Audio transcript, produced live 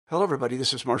Hello, everybody.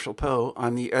 This is Marshall Poe.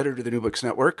 I'm the editor of the New Books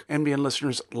Network. NBN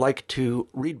listeners like to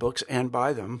read books and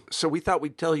buy them. So we thought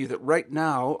we'd tell you that right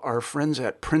now, our friends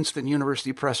at Princeton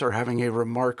University Press are having a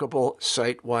remarkable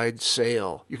site-wide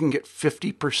sale. You can get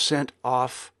 50%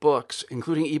 off books,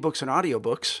 including ebooks and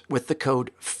audiobooks, with the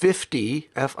code 50,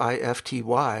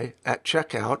 F-I-F-T-Y, at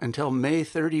checkout until May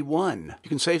 31. You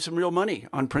can save some real money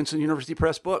on Princeton University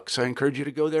Press books. I encourage you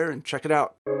to go there and check it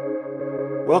out.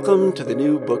 Welcome to the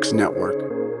New Books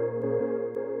Network.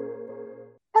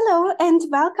 Hello and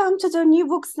welcome to the New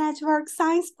Books Network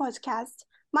Science Podcast.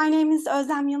 My name is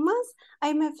Özlem Yılmaz.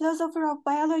 I'm a philosopher of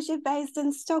biology based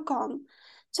in Stockholm.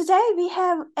 Today we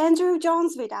have Andrew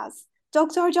Jones with us.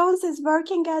 Dr. Jones is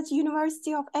working at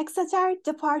University of Exeter,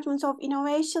 Department of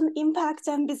Innovation, Impact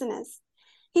and Business.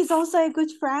 He's also a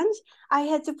good friend. I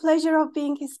had the pleasure of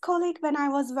being his colleague when I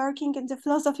was working in the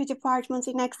philosophy department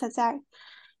in Exeter.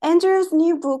 Andrew's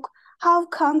new book, How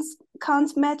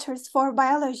Kant Matters for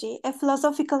Biology, A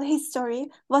Philosophical History,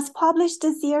 was published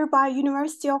this year by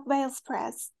University of Wales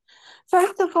Press.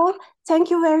 First of all,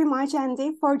 thank you very much,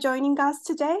 Andy, for joining us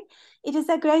today. It is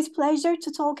a great pleasure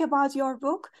to talk about your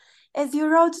book. As you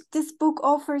wrote, this book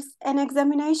offers an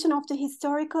examination of the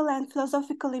historical and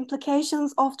philosophical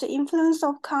implications of the influence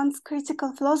of Kant's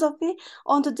critical philosophy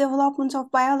on the development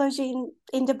of biology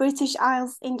in the British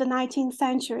Isles in the 19th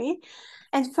century.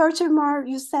 And furthermore,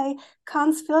 you say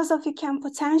Kant's philosophy can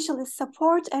potentially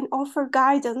support and offer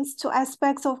guidance to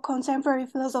aspects of contemporary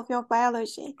philosophy of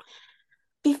biology.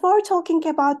 Before talking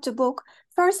about the book,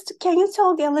 first, can you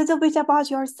talk a little bit about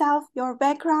yourself, your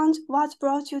background, what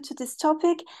brought you to this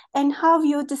topic, and how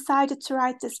you decided to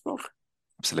write this book?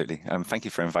 Absolutely. Thank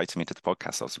you for inviting me to the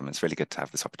podcast, Osman. It's really good to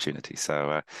have this opportunity.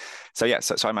 So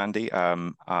I'm Andy.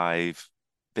 I've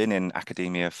been in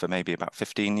academia for maybe about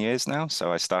 15 years now.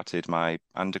 So I started my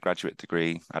undergraduate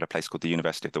degree at a place called the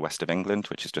University of the West of England,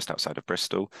 which is just outside of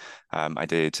Bristol. I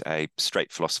did a straight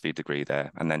philosophy degree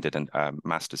there and then did a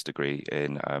master's degree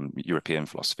in European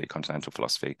philosophy, continental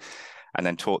philosophy, and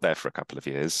then taught there for a couple of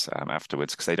years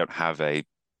afterwards because they don't have they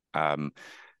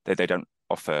don't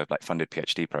offer like funded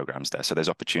PhD programs there. So there's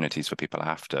opportunities for people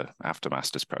after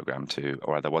master's program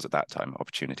or there was at that time,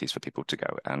 opportunities for people to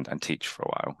go and teach for a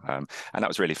while. And that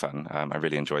was really fun. I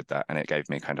really enjoyed that. And it gave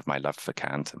me kind of my love for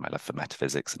Kant and my love for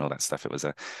metaphysics and all that stuff. It was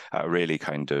a really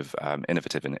kind of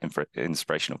innovative and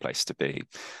inspirational place to be.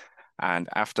 And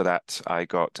after that, I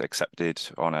got accepted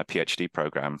on a PhD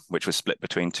program, which was split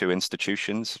between two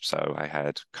institutions. So I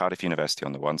had Cardiff University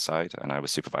on the one side, and I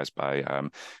was supervised by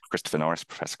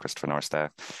Professor Christopher Norris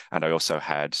there. And I also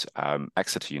had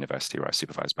Exeter University, where I was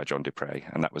supervised by John Dupre.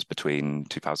 And that was between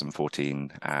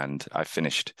 2014 and I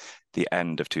finished the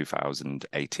end of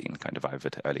 2018, kind of over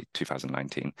to early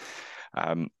 2019.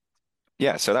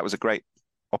 So that was a great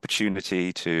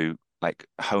opportunity to like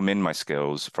home in my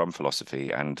skills from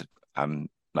philosophy and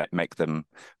make them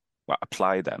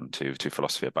apply them to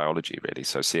philosophy of biology, really.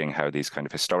 So seeing how these kind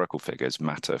of historical figures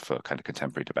matter for kind of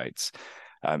contemporary debates.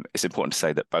 It's important to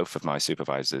say that both of my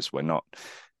supervisors were not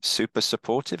super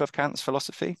supportive of Kant's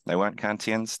philosophy. They weren't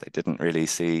Kantians. They didn't really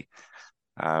see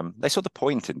they saw the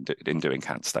point in doing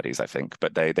Kant studies, I think,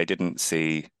 but they didn't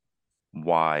see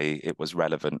why it was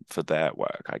relevant for their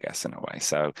work, I guess, in a way.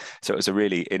 So it was a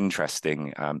really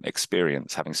interesting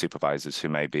experience having supervisors who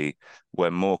maybe were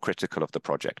more critical of the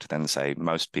project than, say,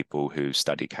 most people who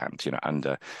study Kant,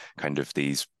 under kind of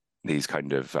these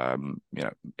kind of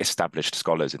established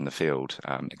scholars in the field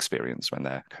experience when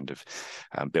they're kind of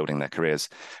building their careers.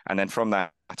 And then from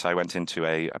that, I went into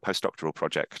a postdoctoral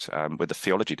project with the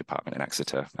theology department in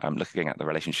Exeter, looking at the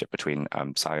relationship between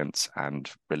science and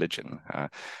religion.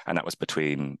 And that was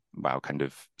between, kind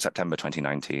of September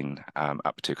 2019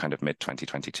 up to kind of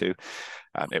mid-2022.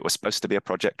 It was supposed to be a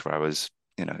project where I was,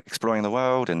 exploring the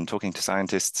world and talking to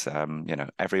scientists,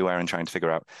 everywhere and trying to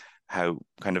figure out how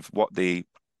kind of what the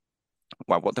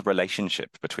relationship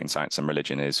between science and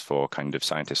religion is for kind of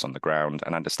scientists on the ground,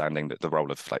 and understanding that the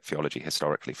role of like theology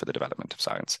historically for the development of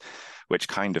science, which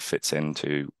kind of fits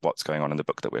into what's going on in the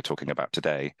book that we're talking about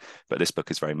today. But this book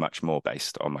is very much more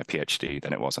based on my PhD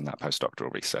than it was on that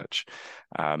postdoctoral research.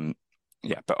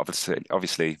 But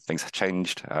obviously things have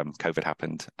changed. COVID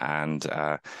happened, and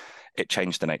it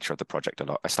changed the nature of the project a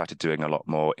lot. I started doing a lot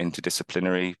more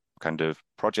interdisciplinary kind of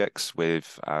projects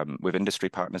with industry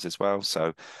partners as well.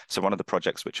 So one of the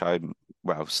projects which I'm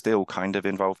still kind of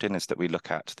involved in is that we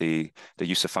look at the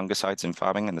use of fungicides in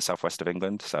farming in the southwest of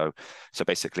England. So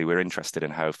basically we're interested in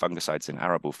how fungicides in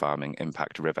arable farming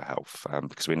impact river health,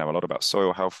 because we know a lot about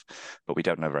soil health, but we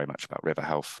don't know very much about river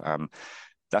health.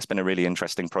 that's been a really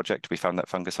interesting project. We found that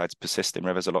fungicides persist in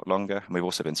rivers a lot longer. And we've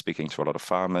also been speaking to a lot of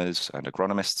farmers and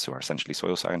agronomists who are essentially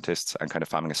soil scientists and kind of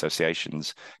farming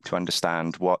associations to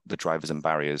understand what the drivers and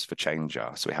barriers for change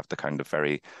are. So we have the kind of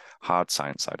very hard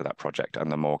science side of that project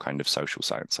and the more kind of social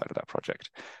science side of that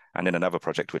project. And in another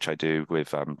project, which I do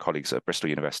with colleagues at Bristol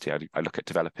University, I look at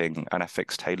developing an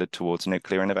ethics tailored towards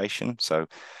nuclear innovation. So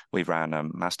we ran a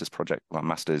master's project, well,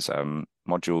 master's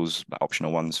modules,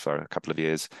 optional ones, for a couple of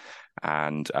years.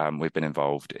 And we've been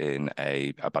involved in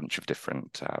a bunch of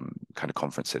different kind of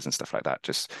conferences and stuff like that,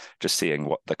 just seeing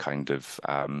what the kind of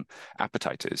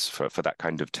appetite is for that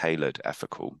kind of tailored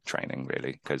ethical training,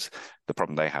 really. Because the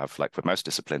problem they have, like with most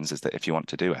disciplines, is that if you want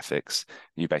to do ethics,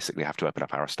 you basically have to open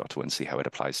up Aristotle and see how it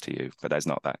applies to you. But there's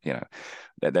not that,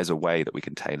 there's a way that we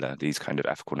can tailor these kind of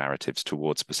ethical narratives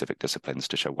towards specific disciplines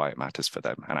to show why it matters for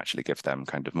them and actually give them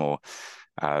kind of more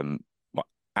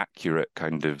accurate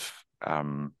kind of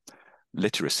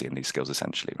literacy in these skills,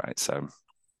 essentially, right? So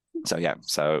yeah.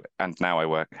 And now I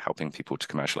work helping people to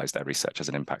commercialize their research as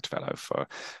an impact fellow for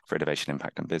innovation,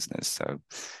 impact, and business. So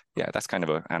yeah, that's kind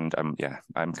of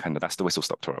that's the whistle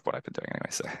stop tour of what I've been doing anyway.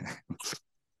 So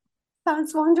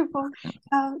sounds wonderful.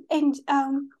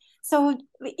 So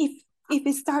if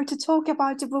we start to talk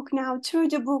about the book now, through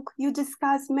the book, you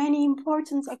discuss many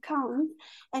important accounts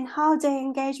and how they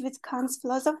engage with Kant's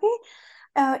philosophy.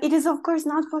 It is, of course,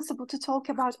 not possible to talk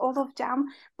about all of them,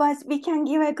 but we can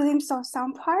give a glimpse of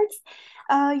some parts.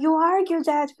 You argue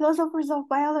that philosophers of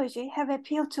biology have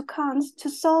appealed to Kant to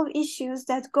solve issues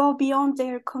that go beyond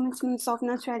their commitments of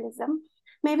naturalism.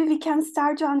 Maybe we can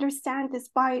start to understand this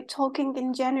by talking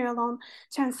in general on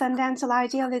transcendental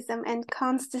idealism and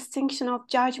Kant's distinction of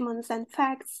judgments and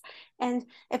facts and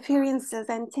appearances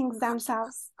and things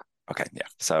themselves. Okay, yeah.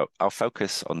 So I'll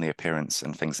focus on the appearance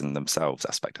and things in themselves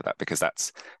aspect of that, because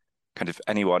that's kind of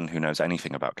anyone who knows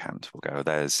anything about Kant will go,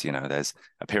 there's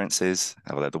appearances,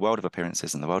 or the world of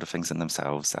appearances and the world of things in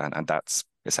themselves. And that's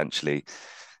essentially,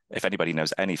 if anybody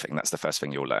knows anything, that's the first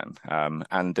thing you'll learn.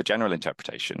 And the general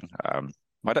interpretation,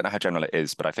 I don't know how general it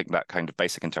is, but I think that kind of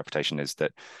basic interpretation is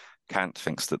that Kant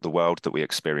thinks that the world that we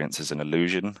experience is an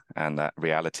illusion and that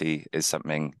reality is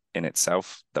something in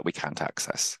itself that we can't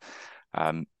access.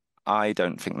 I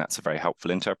don't think that's a very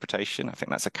helpful interpretation. I think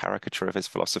that's a caricature of his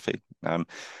philosophy.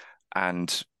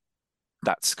 And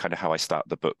that's kind of how I start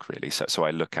the book, really. So I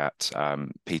look at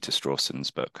Peter Strawson's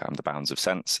book, The Bounds of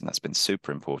Sense, and that's been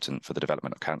super important for the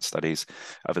development of Kant studies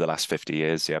over the last 50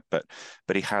 years. Yeah, but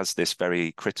he has this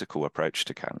very critical approach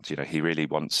to Kant. He really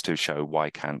wants to show why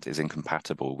Kant is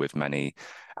incompatible with many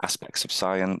aspects of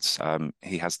science.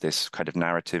 He has this kind of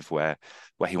narrative where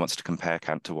he wants to compare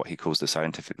Kant to what he calls the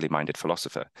scientifically minded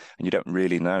philosopher. And you don't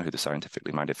really know who the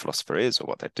scientifically minded philosopher is or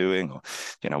what they're doing or,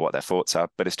 what their thoughts are.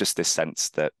 But it's just this sense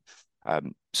that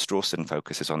Strawson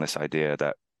focuses on this idea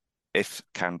that if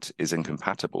Kant is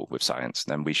incompatible with science,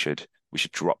 then we should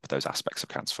drop those aspects of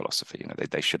Kant's philosophy.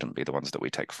 They shouldn't be the ones that we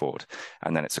take forward.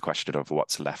 And then it's a question of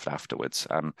what's left afterwards.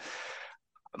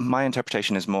 My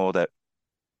interpretation is more that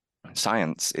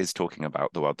science is talking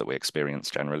about the world that we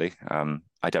experience generally.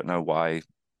 I don't know why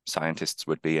scientists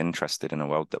would be interested in a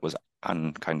world that was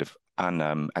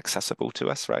inaccessible to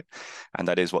us, right? And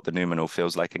that is what the noumenal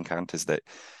feels like in Kant, is that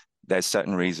there's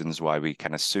certain reasons why we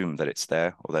can assume that it's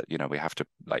there, or that we have to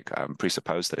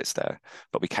presuppose that it's there,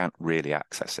 but we can't really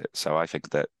access it. So I think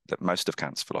that most of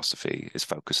Kant's philosophy is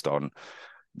focused on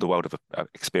the world of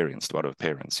experience, the world of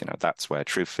appearance. That's where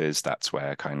truth is. That's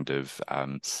where kind of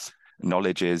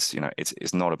knowledge is.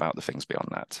 It's not about the things beyond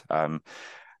that.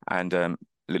 And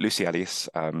Lucy Ellis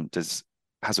has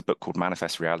a book called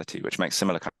Manifest Reality, which makes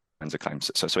similar kinds of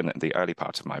claims. So in the early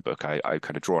part of my book, I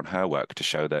kind of draw on her work to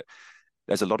show that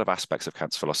there's a lot of aspects of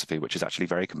Kant's philosophy which is actually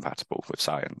very compatible with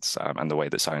science and the way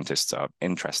that scientists are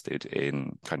interested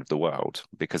in kind of the world,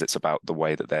 because it's about the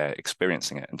way that they're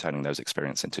experiencing it and turning those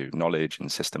experiences into knowledge and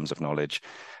systems of knowledge.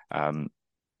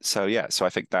 So I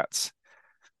think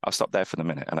I'll stop there for the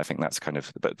minute, and I think that's kind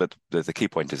of, but the key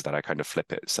point is that I kind of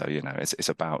flip it. So it's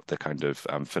about the kind of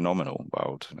phenomenal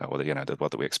world, or the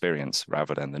world that we experience,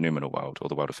 rather than the noumenal world or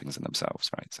the world of things in themselves,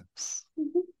 right? So.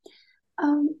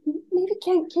 Mm-hmm. Maybe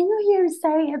can you here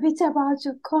say a bit about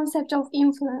the concept of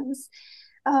influence?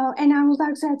 And I would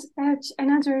like to add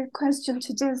another question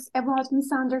to this about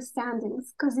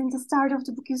misunderstandings, because in the start of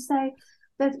the book you say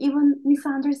that even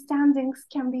misunderstandings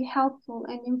can be helpful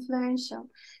and influential.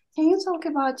 Can you talk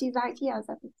about these ideas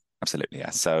a bit? Absolutely,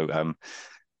 yeah. So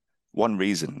one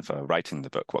reason for writing the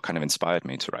book, what kind of inspired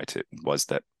me to write it, was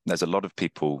that there's a lot of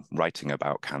people writing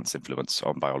about Kant's influence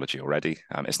on biology already.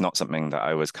 It's not something that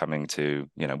I was coming to,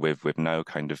 with no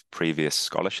kind of previous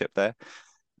scholarship there.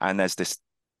 And there's this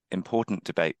important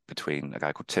debate between a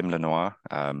guy called Tim Lenoir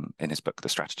in his book, The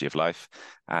Strategy of Life,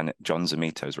 and John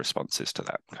Zamito's responses to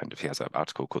that. He has an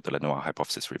article called The Lenoir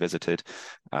Hypothesis Revisited.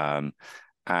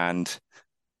 And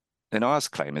Lenoir's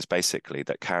claim is basically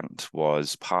that Kant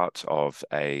was part of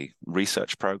a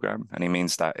research program, and he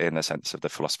means that in the sense of the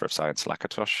philosopher of science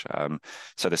Lakatos.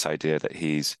 So this idea that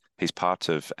he's part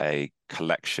of a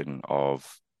collection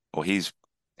of, or he's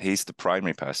the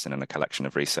primary person in a collection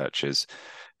of researchers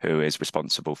who is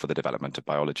responsible for the development of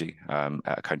biology,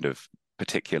 a kind of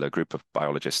particular group of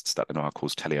biologists that Lenoir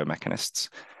calls teleomechanists.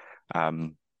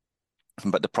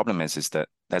 But the problem is that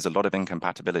there's a lot of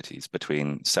incompatibilities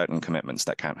between certain commitments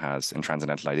that Kant has in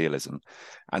transcendental idealism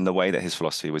and the way that his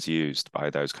philosophy was used by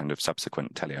those kind of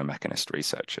subsequent teleomechanist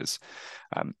researchers.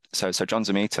 So John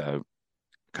Zamito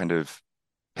kind of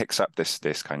picks up this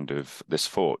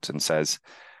thought and says,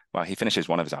 well, he finishes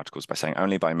one of his articles by saying,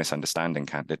 only by misunderstanding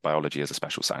Kant did biology as a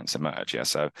special science emerge.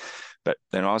 Yeah. But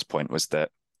Lenoir's point was that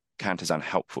Kant is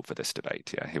unhelpful for this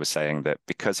debate. Yeah. He was saying that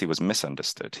because he was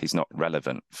misunderstood, he's not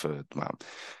relevant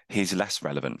he's less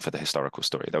relevant for the historical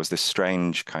story. There was this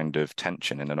strange kind of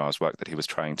tension in Lenoir's work that he was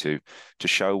trying to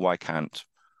show why Kant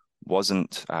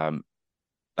wasn't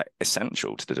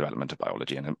essential to the development of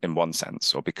biology in one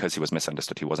sense, or because he was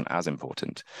misunderstood, he wasn't as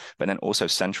important, but then also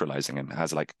centralizing him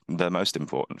as like the most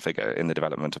important figure in the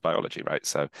development of biology, right?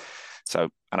 So,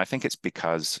 and I think it's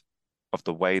because of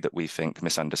the way that we think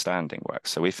misunderstanding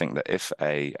works. So we think that if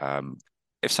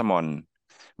someone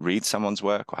reads someone's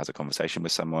work or has a conversation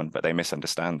with someone, but they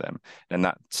misunderstand them, then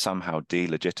that somehow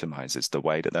delegitimizes the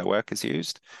way that their work is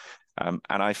used. And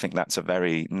I think that's a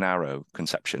very narrow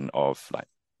conception of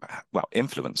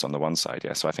influence on the one side.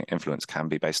 Yeah. So I think influence can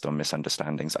be based on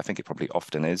misunderstandings. I think it probably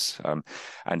often is.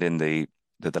 And in the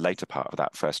later part of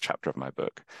that first chapter of my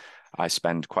book, I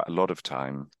spend quite a lot of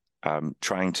time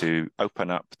trying to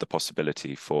open up the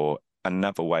possibility for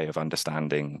another way of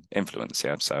understanding influence.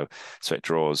 Yeah. So it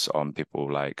draws on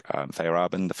people like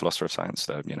Feyerabend, the philosopher of science,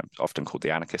 often called the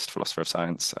anarchist philosopher of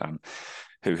science,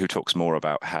 who talks more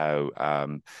about how how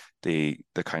we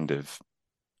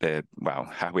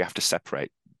have to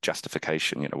separate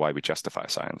justification, why we justify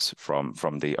science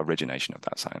from the origination of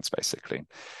that science, basically.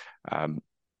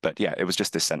 But yeah, it was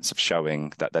just this sense of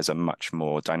showing that there's a much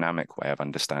more dynamic way of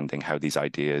understanding how these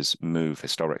ideas move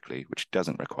historically, which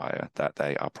doesn't require that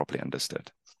they are properly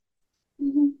understood.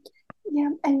 Mm-hmm. Yeah,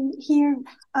 and here,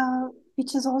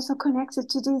 which is also connected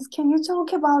to this, can you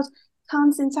talk about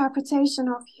Kant's interpretation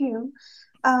of Hume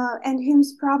and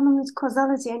Hume's problem with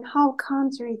causality and how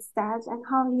Kant reads that and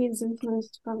how he is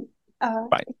influenced from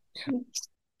right.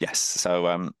 Yes.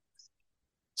 So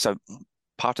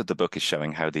part of the book is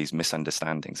showing how these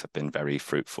misunderstandings have been very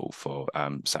fruitful for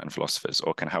certain philosophers,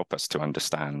 or can help us to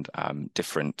understand help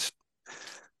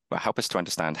us to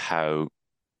understand how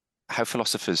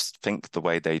philosophers think the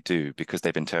way they do because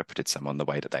they've interpreted someone the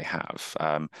way that they have.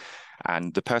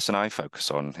 And the person I focus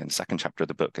on in the second chapter of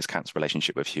the book is Kant's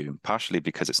relationship with Hume, partially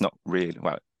because it's not really,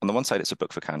 on the one side, it's a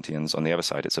book for Kantians. On the other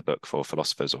side, it's a book for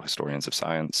philosophers or historians of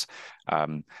science.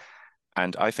 And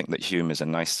I think that Hume is a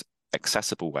nice,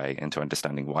 accessible way into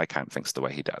understanding why Kant thinks the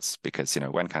way he does. Because,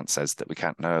 when Kant says that we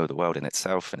can't know the world in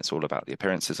itself and it's all about the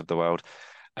appearances of the world,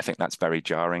 I think that's very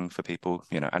jarring for people,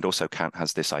 and also Kant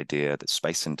has this idea that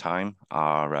space and time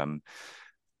are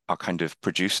kind of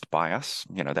produced by us.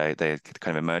 They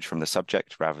kind of emerge from the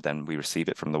subject rather than we receive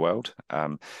it from the world.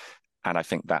 And I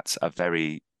think that's a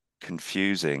very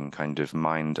confusing kind of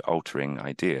mind-altering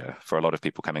idea for a lot of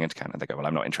people coming into Kant. And they go, well,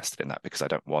 I'm not interested in that because I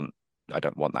don't want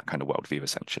that kind of worldview,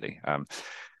 essentially.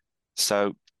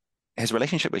 So his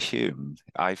relationship with Hume,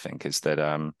 I think, is that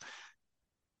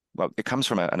it comes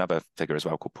from another figure as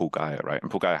well called Paul Guyer, right? And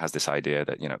Paul Guyer has this idea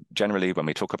that, generally when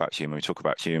we talk about Hume, we talk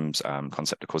about Hume's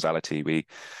concept of causality, we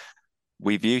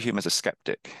view Hume as a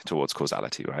skeptic towards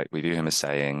causality, right? We view him as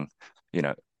saying,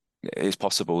 it's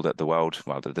possible that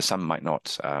the sun might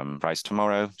not rise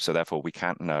tomorrow, so therefore we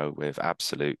can't know with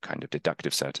absolute kind of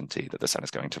deductive certainty that the sun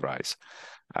is going to rise.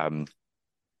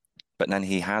 But then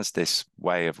he has this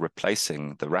way of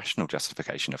replacing the rational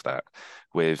justification of that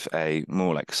with a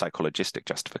more like psychologistic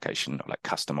justification, or like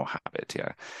custom or habit.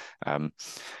 Yeah, and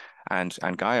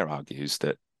Guyer argues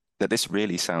that this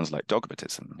really sounds like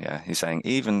dogmatism. Yeah, he's saying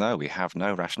even though we have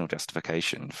no rational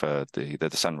justification for the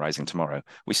sun rising tomorrow,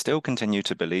 we still continue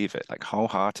to believe it like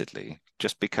wholeheartedly,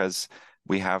 just because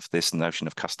we have this notion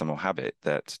of custom or habit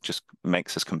that just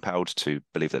makes us compelled to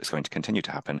believe that it's going to continue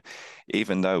to happen,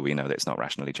 even though we know that it's not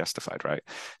rationally justified, right?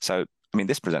 So, I mean,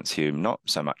 this presents Hume not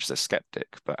so much as a skeptic,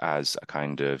 but as a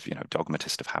kind of,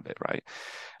 dogmatist of habit, right?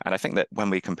 And I think that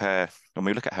when we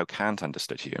look at how Kant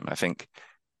understood Hume, I think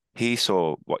he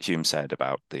saw what Hume said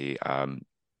about the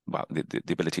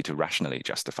ability to rationally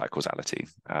justify causality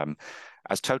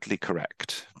as totally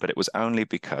correct, but it was only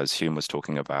because Hume was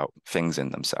talking about things in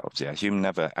themselves. Yeah, Hume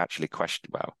never actually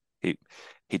questioned. Well,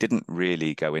 he didn't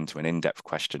really go into an in-depth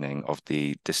questioning of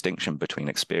the distinction between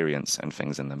experience and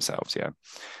things in themselves. Yeah,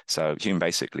 so Hume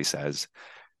basically says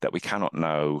that we cannot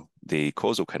know the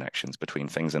causal connections between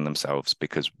things in themselves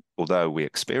because although we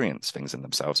experience things in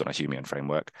themselves on a Humean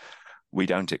framework, we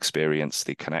don't experience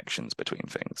the connections between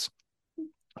things.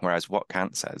 Whereas what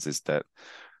Kant says is that,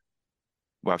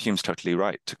 well, Hume's totally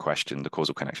right to question the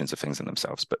causal connections of things in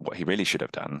themselves, but what he really should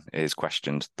have done is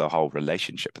questioned the whole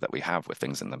relationship that we have with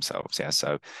things in themselves. Yeah,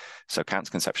 so Kant's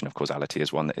conception of causality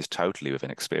is one that is totally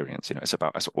within experience. You know, it's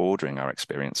about us ordering our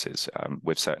experiences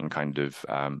with certain kind of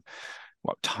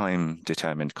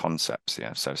time-determined concepts.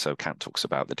 Yeah, so Kant talks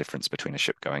about the difference between a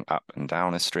ship going up and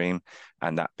down a stream,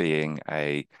 and that being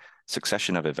a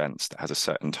succession of events that has a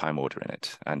certain time order in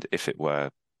it. And if it were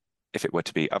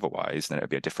to be otherwise, then it would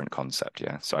be a different concept.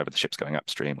 Yeah. So either the ship's going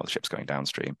upstream or the ship's going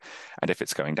downstream. And if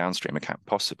it's going downstream, it can't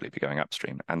possibly be going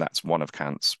upstream. And that's one of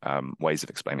Kant's ways of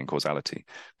explaining causality.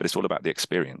 But it's all about the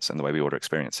experience and the way we order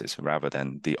experiences rather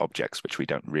than the objects, which we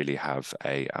don't really have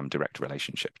a direct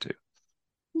relationship to.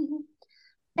 Mm-hmm.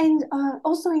 And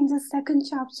also in the second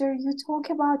chapter, you talk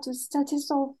about the status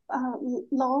of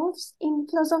laws in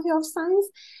philosophy of science.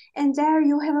 And there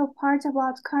you have a part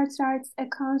about Cartwright's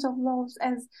account of laws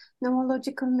as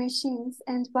nomological machines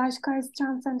and Bhaskara's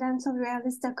transcendental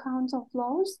realist account of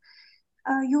laws.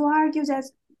 You argue that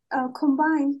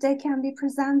combined, they can be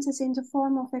presented in the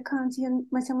form of a Kantian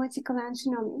mathematical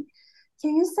antinomy.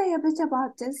 Can you say a bit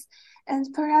about this?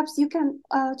 And perhaps you can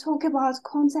talk about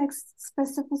context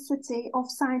specificity of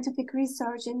scientific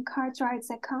research in Cartwright's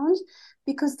account,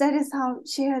 because that is how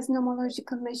she has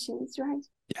nomological machines, right?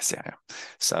 Yes, yeah.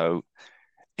 So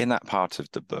in that part of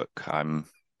the book, I'm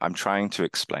trying to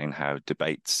explain how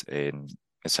debates in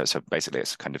so basically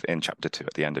it's kind of in chapter 2,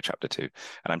 at the end of chapter 2, and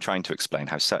I'm trying to explain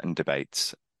how certain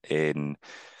debates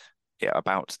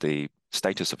about the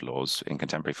status of laws in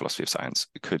contemporary philosophy of science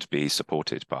could be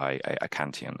supported by a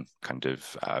Kantian kind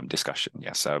of discussion.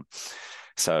 Yeah, so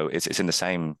it's in the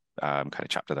same kind of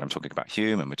chapter that I'm talking about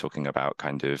Hume, and we're talking about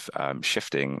kind of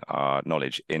shifting our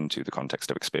knowledge into the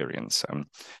context of experience.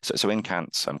 So in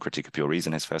Kant's Critique of Pure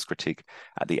Reason, his first critique,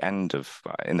 at the end of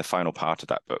in the final part of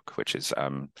that book, which is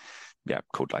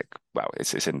called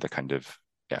it's in the kind of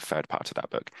third part of that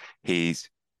book, he's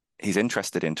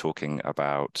interested in talking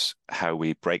about how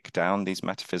we break down these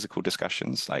metaphysical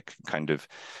discussions, like kind of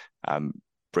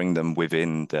bring them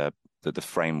within the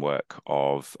framework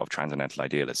of transcendental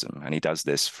idealism. And he does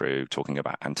this through talking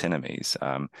about antinomies.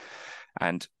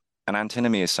 And an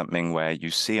antinomy is something where you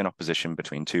see an opposition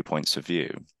between 2 points of view,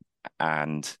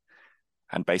 and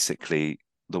basically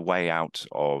the way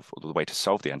to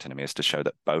solve the antinomy is to show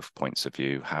that both points of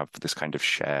view have this kind of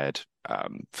shared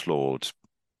flawed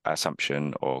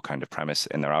assumption or kind of premise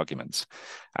in their arguments.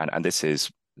 And this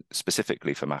is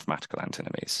specifically for mathematical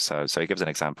antinomies. So he gives an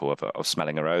example of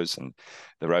smelling a rose, and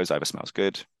the rose either smells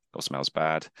good or smells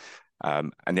bad.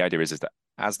 And the idea is that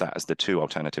as the two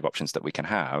alternative options that we can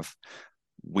have,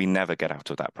 we never get out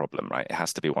of that problem, right? It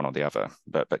has to be one or the other.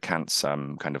 But Kant's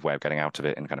kind of way of getting out of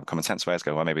it in kind of common sense ways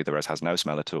go, well, maybe the rose has no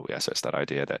smell at all. Yeah, so it's that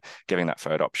idea that giving that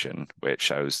third option, which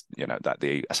shows, that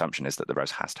the assumption is that the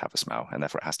rose has to have a smell, and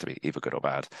therefore it has to be either good or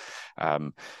bad.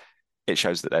 It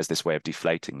shows that there's this way of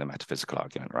deflating the metaphysical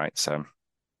argument, right? So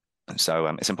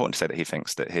it's important to say that he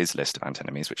thinks that his list of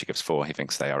antinomies, which he gives 4, he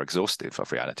thinks they are exhaustive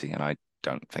of reality, and I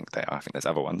don't think they are. I think there's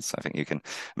other ones. I think you can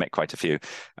make quite a few.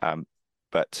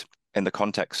 But in the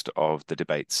context of the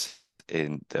debates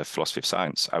in the philosophy of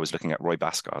science, I was looking at Roy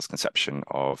Bhaskar's conception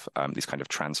of these kind of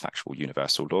transfactual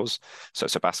universal laws. So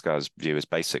Bhaskar's view is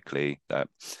basically that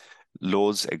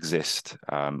laws exist,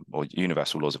 or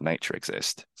universal laws of nature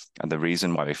exist. And the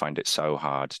reason why we find it so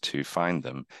hard to find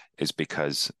them is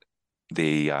because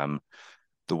the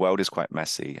world is quite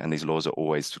messy, and these laws are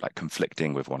always like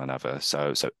conflicting with one another.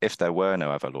 So if there were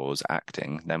no other laws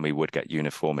acting, then we would get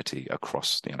uniformity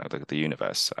across the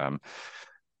universe.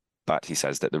 But he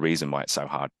says that the reason why it's so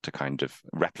hard to kind of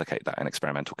replicate that in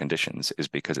experimental conditions is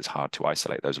because it's hard to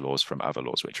isolate those laws from other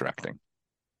laws which are acting.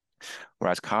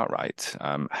 Whereas Cartwright,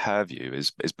 her view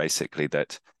is basically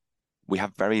that we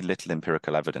have very little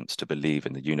empirical evidence to believe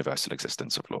in the universal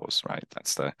existence of laws, right?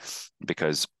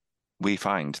 Because we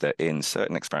find that in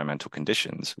certain experimental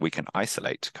conditions, we can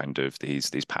isolate kind of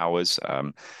these powers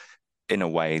in a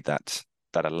way that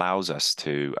allows us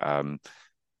to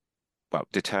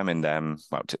determine them,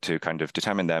 to kind of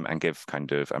determine them and give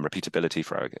kind of repeatability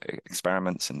for our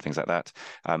experiments and things like that.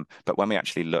 But when we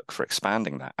actually look for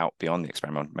expanding that out beyond the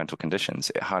experimental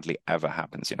conditions, it hardly ever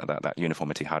happens. That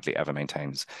uniformity hardly ever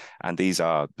maintains. And these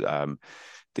are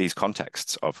these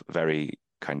contexts of very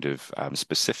kind of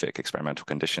specific experimental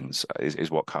conditions is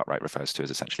what Cartwright refers to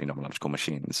as essentially nomological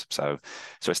machines. So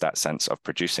it's that sense of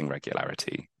producing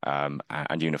regularity and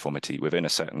uniformity within a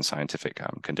certain scientific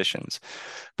conditions,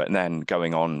 but then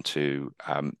going on to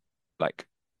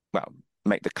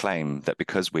make the claim that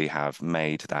because we have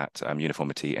made that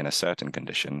uniformity in a certain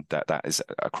condition, that is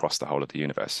across the whole of the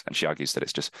universe. And she argues that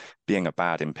it's just being a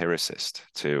bad empiricist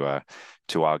to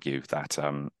argue that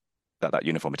that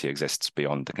uniformity exists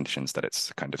beyond the conditions that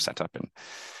it's kind of set up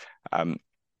in.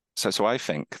 So I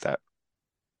think that,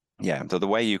 the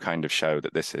way you kind of show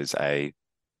that this is an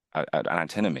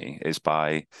antinomy is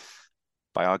by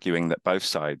arguing that both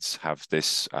sides have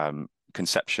this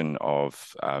conception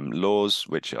of laws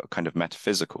which are kind of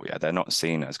metaphysical. They're not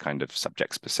seen as kind of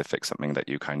subject specific, something that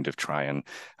you kind of try and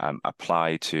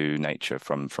apply to nature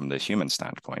from the human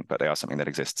standpoint, but they are something that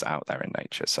exists out there in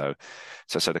nature. So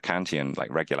the Kantian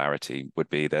regularity would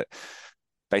be that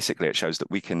basically it shows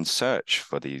that we can search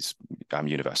for these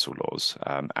universal laws,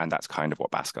 and that's kind of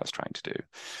what Bhaskar trying to do.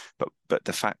 But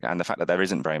the fact that there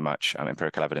isn't very much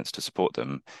empirical evidence to support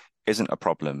them isn't a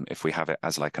problem if we have it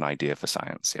as like an idea for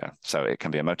science. So it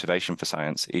can be a motivation for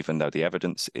science, even though the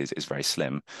evidence is very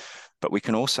slim. But we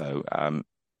can also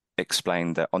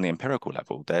explain that on the empirical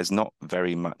level, there's not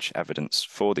very much evidence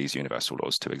for these universal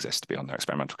laws to exist beyond their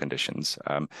experimental conditions,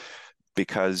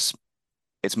 because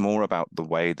it's more about the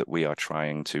way that we are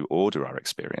trying to order our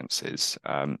experiences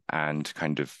and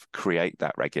kind of create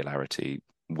that regularity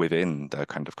within the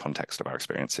kind of context of our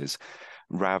experiences,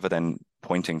 rather than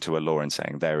pointing to a law and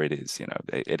saying, there it is,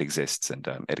 it exists, and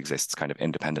it exists kind of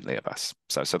independently of us.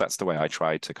 So that's the way I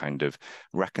try to kind of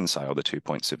reconcile the 2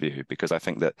 points of view, because I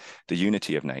think that the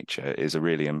unity of nature is a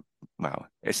really,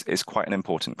 it's quite an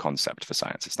important concept for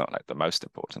science. It's not like the most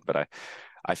important, but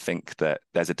I think that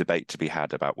there's a debate to be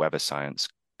had about whether science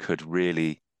could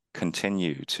really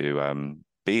continue to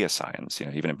be a science,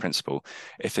 even in principle,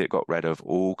 if it got rid of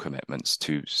all commitments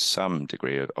to some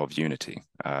degree of unity.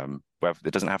 Where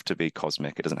it doesn't have to be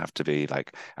cosmic, it doesn't have to be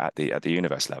like at the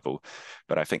universe level,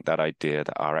 but I think that idea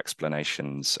that our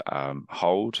explanations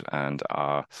hold and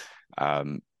are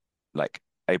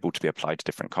able to be applied to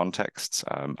different contexts,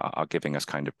 are giving us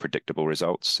kind of predictable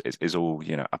results, is all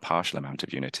a partial amount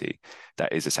of unity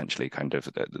that is essentially kind of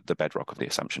the bedrock of the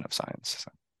assumption of science.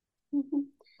 So.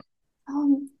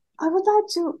 I would like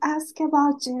to ask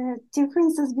about the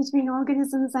differences between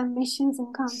organisms and machines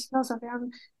in Kant's philosophy.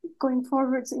 I'm going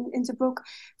forward in the book.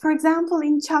 For example,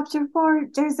 in chapter 4,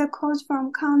 there's a quote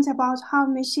from Kant about how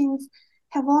machines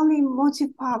have only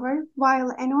motive power, while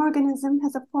an organism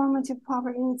has a formative power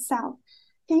in itself.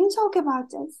 Can you talk about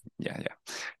this? Yeah.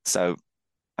 So,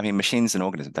 I mean, machines and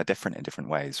organisms, they're different in different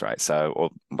ways, right?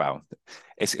 So,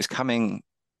 it's coming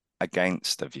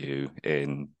against a view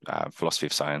in philosophy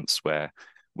of science where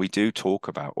we do talk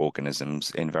about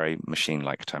organisms in very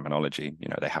machine-like terminology.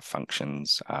 They have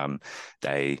functions.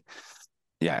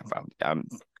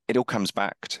 It all comes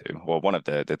back to, well, one of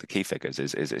the key figures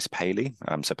is Paley.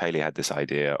 So Paley had this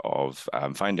idea of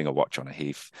finding a watch on a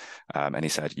heath, and he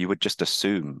said you would just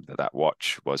assume that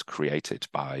watch was created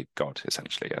by God,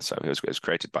 essentially. So it was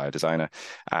created by a designer,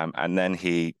 and then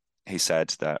he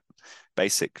said that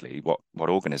basically what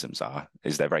organisms are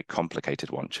is they're very complicated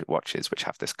watches which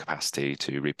have this capacity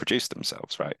to reproduce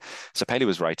themselves, right? So Paley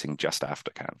was writing just after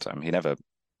Kant.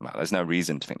 There's no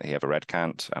reason to think that he ever read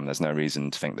Kant. There's no reason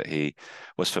to think that he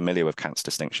was familiar with Kant's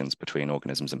distinctions between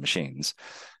organisms and machines.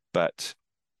 But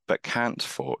Kant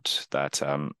thought that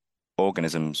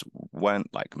organisms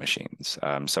weren't like machines.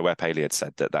 So where Paley had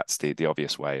said that that's the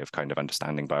obvious way of kind of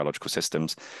understanding biological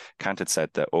systems, Kant had said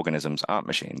that organisms aren't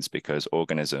machines because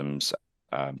organisms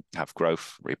have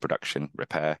growth, reproduction,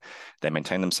 repair. They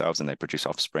maintain themselves and they produce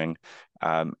offspring.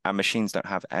 And machines don't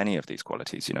have any of these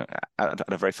qualities. At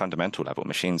a very fundamental level,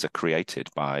 machines are created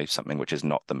by something which is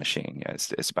not the machine.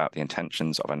 It's about the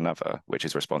intentions of another, which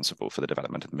is responsible for the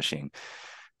development of the machine.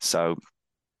 So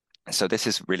this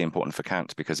is really important for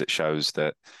Kant because it shows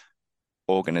that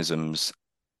organisms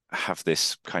have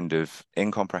this kind of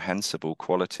incomprehensible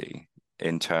quality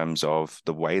in terms of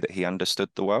the way that he understood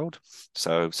the world.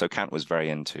 So Kant was very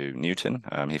into Newton.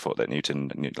 He thought that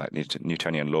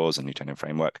Newtonian laws and Newtonian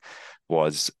framework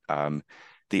was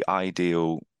the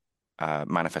ideal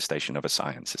manifestation of a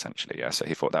science, essentially. So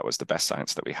he thought that was the best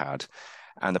science that we had.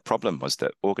 And the problem was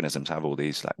that organisms have all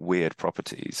these like weird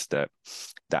properties that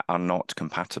are not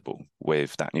compatible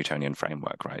with that Newtonian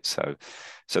framework, right? So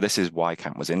this is why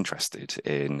Kant was interested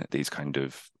in these kind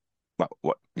of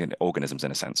organisms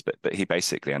in a sense, but he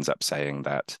basically ends up saying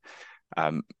that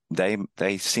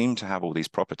they seem to have all these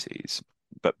properties,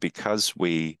 but because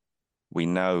we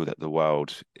know that the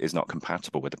world is not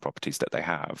compatible with the properties that they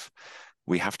have,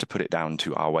 we have to put it down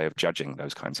to our way of judging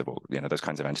those kinds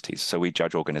of entities. So we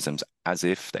judge organisms as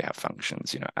if they have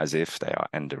functions, as if they are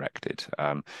end-directed.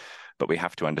 But we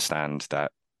have to understand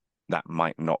that that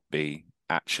might not be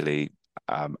actually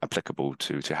applicable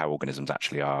to how organisms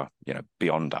actually are,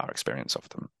 beyond our experience of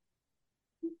them.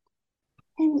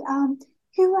 And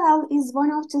Hillel is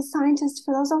one of the scientist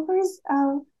philosophers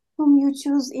whom you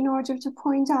choose in order to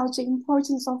point out the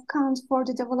importance of Kant for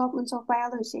the development of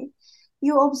biology.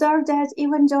 You observe that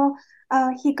even though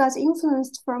he got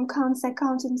influenced from Kant's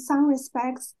account in some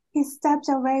respects, he stepped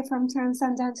away from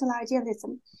transcendental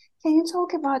idealism. Can you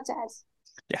talk about that?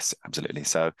 Yes, absolutely.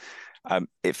 So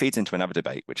it feeds into another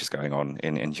debate which is going on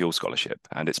in Whewell scholarship,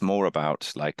 and it's more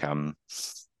about like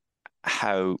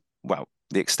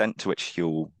the extent to which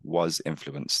Whewell was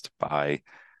influenced by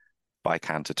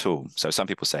Kant at all. So some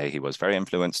people say he was very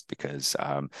influenced because,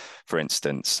 for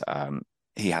instance,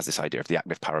 he has this idea of the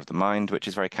active power of the mind, which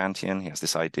is very Kantian. He has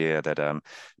this idea that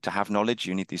to have knowledge,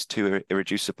 you need these two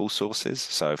irreducible sources.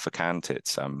 So for Kant,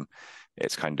 it's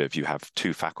kind of, you have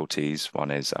two faculties.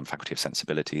 One is faculty of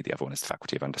sensibility. The other one is the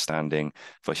faculty of understanding.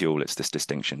 For Whewell, it's this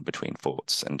distinction between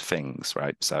thoughts and things,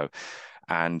 right? So,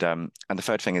 and the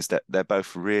third thing is that they're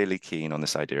both really keen on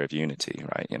this idea of unity,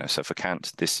 right? So for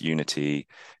Kant, this unity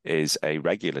is a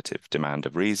regulative demand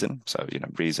of reason. So,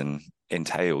 reason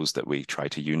entails that we try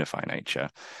to unify nature.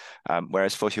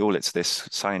 Whereas for Whewell, it's this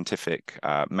scientific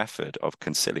method of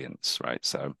consilience, right?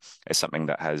 So it's something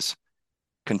that has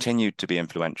continued to be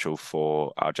influential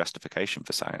for our justification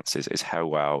for science is how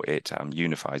well it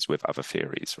unifies with other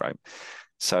theories, right?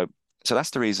 So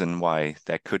that's the reason why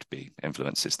there could be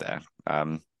influences there.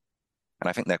 And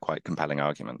I think they're quite compelling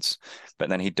arguments. But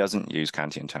then he doesn't use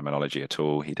Kantian terminology at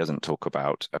all. He doesn't talk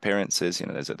about appearances.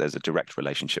 There's a direct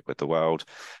relationship with the world.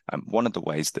 One of the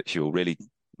ways that Whewell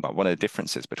one of the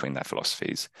differences between their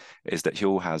philosophies is that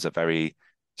Whewell has a very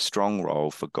strong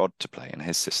role for God to play in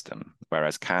his system,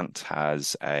 whereas Kant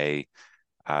has a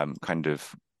kind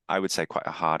of, I would say, quite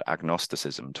a hard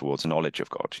agnosticism towards knowledge of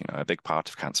God. A big part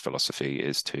of Kant's philosophy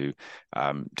is to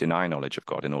deny knowledge of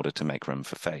God in order to make room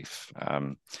for faith.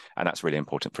 And that's really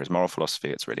important for his moral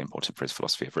philosophy. It's really important for his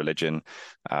philosophy of religion.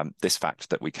 This fact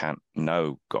that we can't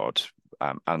know God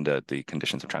under the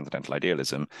conditions of transcendental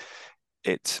idealism,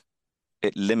 it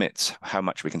limits how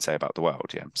much we can say about the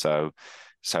world. Yeah.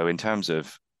 So in terms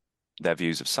of their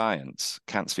views of science,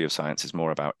 Kant's view of science is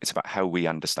more about, it's about how we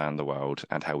understand the world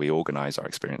and how we organize our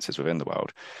experiences within the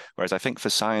world. Whereas I think for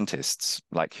scientists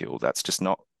like Whewell, that's just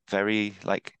not very,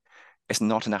 it's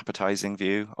not an appetizing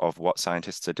view of what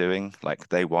scientists are doing. Like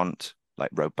they want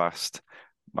robust,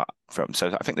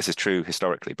 so I think this is true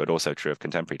historically, but also true of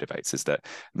contemporary debates, is that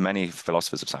many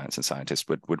philosophers of science and scientists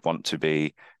would want to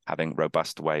be having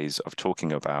robust ways of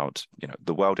talking about,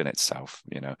 the world in itself.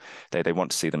 They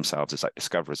want to see themselves as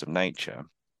discoverers of nature,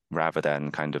 rather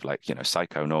than kind of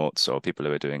psychonauts or people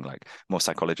who are doing more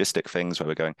psychologistic things where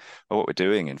we're going, well, what we're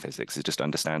doing in physics is just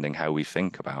understanding how we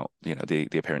think about, the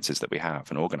appearances that we have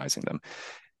and organizing them.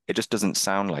 It just doesn't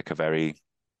sound like a very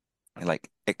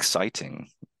exciting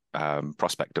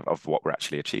prospect of what we're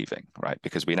actually achieving, right?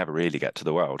 Because we never really get to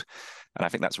the world. And I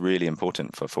think that's really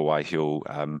important for why Whewell,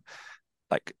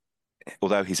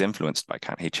 although he's influenced by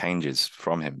Kant, he changes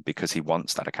from him because he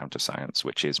wants that account of science,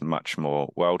 which is much more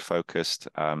world-focused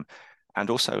and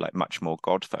also much more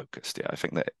God-focused. Yeah, I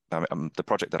think that the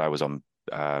project that I was on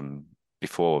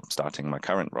before starting my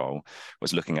current role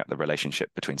was looking at the relationship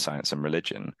between science and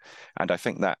religion. And I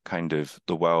think that kind of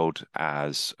the world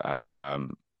as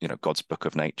God's book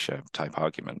of nature type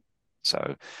argument.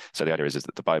 So the idea is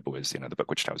that the Bible is, the book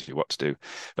which tells you what to do,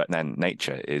 but then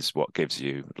nature is what gives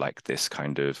you this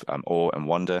kind of awe and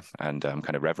wonder and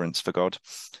kind of reverence for God.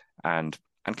 And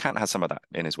Kant has some of that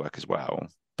in his work as well.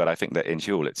 But I think that in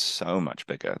Whewell, it's so much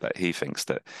bigger that he thinks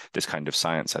that this kind of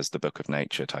science as the book of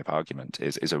nature type argument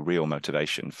is a real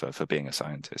motivation for being a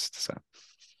scientist. So.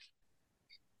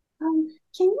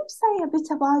 Can you say a bit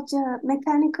about the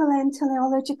mechanical and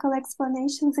teleological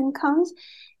explanations in Kant?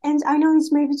 And I know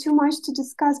it's maybe too much to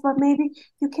discuss, but maybe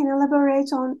you can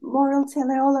elaborate on moral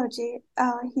teleology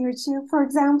here too. For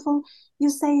example, you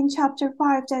say in chapter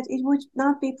 5 that it would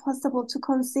not be possible to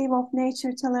conceive of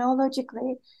nature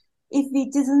teleologically if we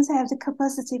didn't have the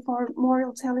capacity for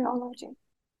moral teleology.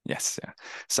 Yes, yeah.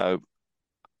 So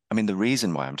I mean, the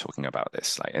reason why I'm talking about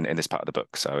this, like in this part of the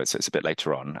book, so it's a bit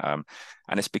later on,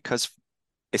 and it's because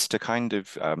it's to kind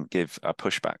of give a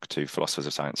pushback to philosophers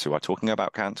of science who are talking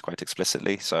about Kant quite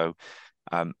explicitly. So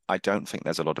I don't think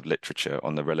there's a lot of literature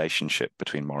on the relationship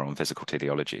between moral and physical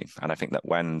teleology, and I think that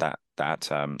when that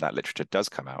literature does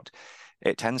come out,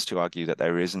 it tends to argue that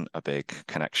there isn't a big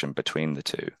connection between the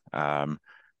two.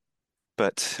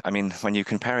 But I mean, when you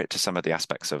compare it to some of the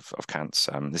aspects of Kant's,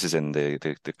 this is in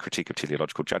the Critique of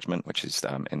Teleological Judgment, which is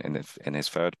in his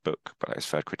third book, his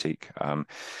third critique.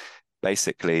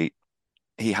 Basically,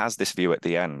 he has this view at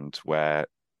the end where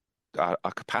our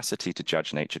capacity to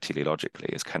judge nature teleologically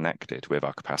is connected with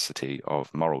our capacity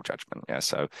of moral judgment. Yeah,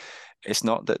 so it's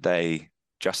not that they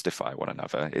justify one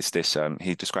another. It's this.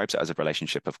 He describes it as a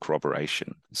relationship of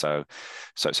corroboration. So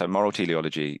moral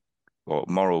teleology or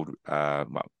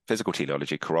physical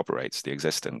teleology corroborates the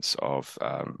existence of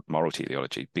moral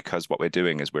teleology, because what we're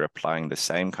doing is we're applying the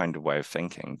same kind of way of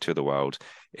thinking to the world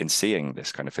in seeing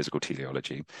this kind of physical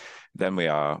teleology than we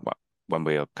are when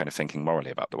we are kind of thinking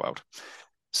morally about the world.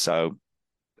 So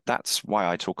that's why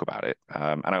I talk about it.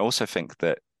 And I also think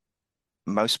that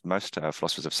most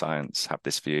philosophers of science have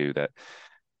this view that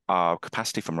our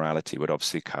capacity for morality would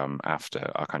obviously come after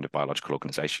our kind of biological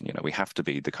organization. You know, we have to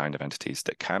be the kind of entities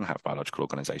that can have biological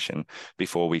organization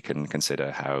before we can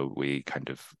consider how we kind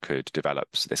of could develop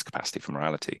this capacity for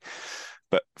morality.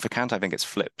 But for Kant, I think it's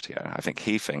flipped. Yeah, I think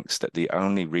he thinks that the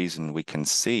only reason we can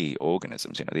see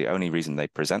organisms, you know, the only reason they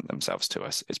present themselves to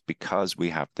us is because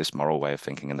we have this moral way of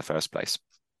thinking in the first place.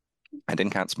 And in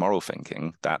Kant's moral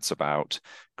thinking, that's about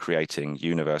creating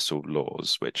universal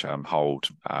laws which hold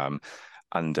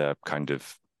under kind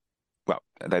of, well,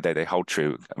 they hold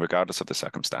true regardless of the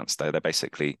circumstance. They're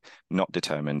basically not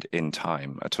determined in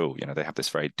time at all. You know, they have this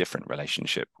very different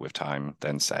relationship with time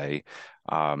than, say,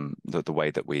 the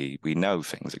way that we know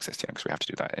things exist. Because we have to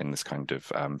do that in this kind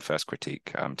of first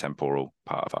critique, temporal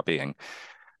part of our being.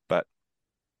 But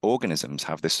organisms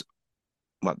have this.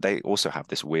 Well, they also have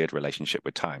this weird relationship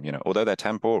with time. You know, although they're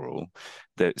temporal,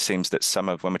 it seems that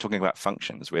when we're talking about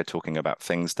functions, we're talking about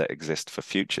things that exist for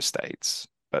future states,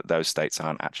 but those states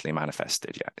aren't actually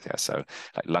manifested yet. Yeah, so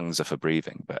like lungs are for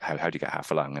breathing, but how do you get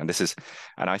half a lung? And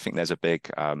I think there's a big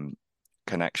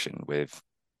connection with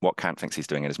what Kant thinks he's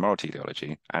doing in his moral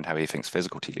teleology and how he thinks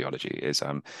physical teleology is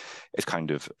kind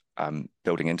of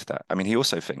building into that. I mean, he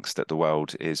also thinks that the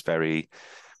world is very,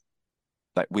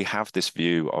 like, we have this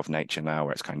view of nature now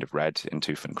where it's kind of red in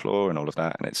tooth and claw and all of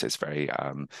that, and it's very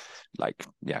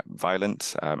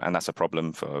violent, and that's a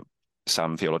problem for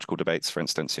some theological debates, for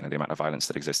instance, you know, the amount of violence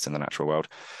that exists in the natural world.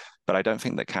 But I don't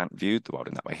think that Kant viewed the world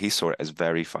in that way. He saw it as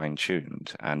very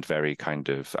fine-tuned and very kind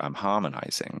of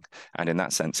harmonizing, and in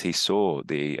that sense, he saw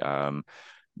the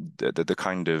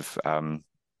kind of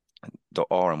the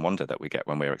awe and wonder that we get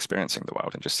when we're experiencing the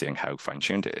world and just seeing how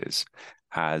fine-tuned it is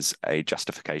as a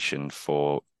justification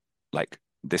for, like,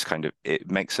 this kind of,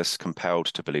 it makes us compelled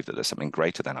to believe that there's something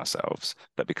greater than ourselves.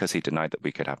 But because he denied that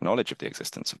we could have knowledge of the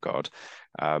existence of God,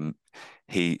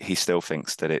 he still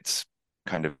thinks that it's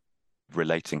kind of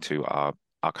relating to our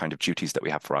kind of duties that we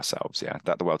have for ourselves. Yeah,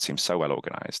 that the world seems so well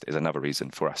organized is another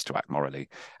reason for us to act morally,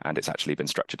 and it's actually been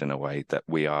structured in a way that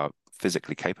we are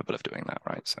physically capable of doing that,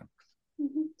 right? So.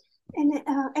 Mm-hmm. And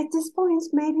at this point,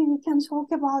 maybe we can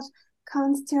talk about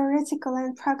Kant's theoretical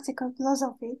and practical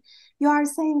philosophy. You are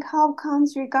saying how Kant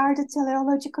regarded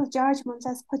teleological judgment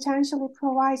as potentially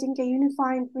providing a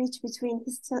unifying bridge between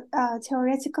his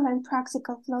theoretical and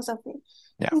practical philosophy.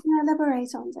 Yeah. Can you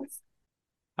elaborate on this?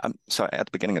 So at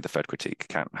the beginning of the third critique,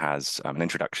 Kant has an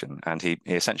introduction, and he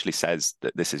essentially says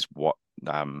that this is what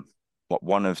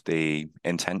one of the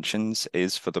intentions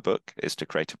is for the book, is to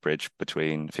create a bridge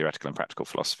between theoretical and practical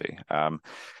philosophy.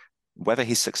 Whether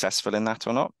he's successful in that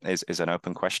or not is an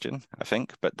open question, I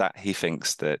think, but that he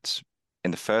thinks that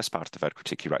in the first part of the third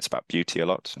critique, he writes about beauty a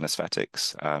lot and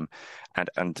aesthetics.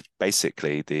 And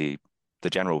basically the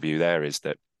general view there is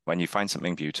that when you find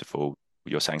something beautiful,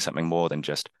 you're saying something more than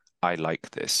just, I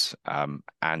like this,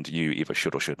 and you either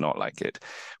should or should not like it.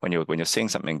 When you're seeing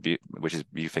something which is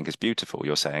you think is beautiful,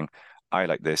 you're saying, I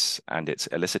like this, and it's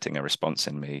eliciting a response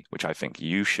in me, which I think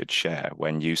you should share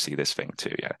when you see this thing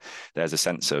too. Yeah, there's a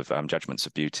sense of judgments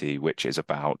of beauty, which is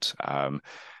about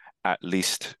at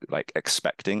least like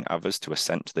expecting others to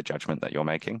assent to the judgment that you're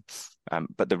making.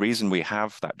 But the reason we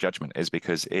have that judgment is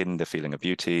because in the feeling of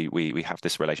beauty, we have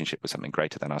this relationship with something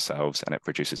greater than ourselves, and it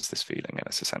produces this feeling in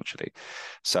us essentially.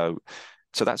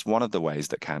 So that's one of the ways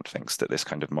that Kant thinks that this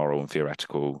kind of moral and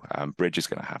theoretical bridge is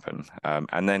going to happen.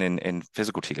 And then in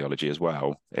physical teleology as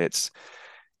well, it's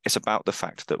about the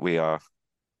fact that we're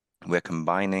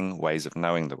combining ways of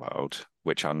knowing the world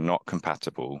which are not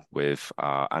compatible with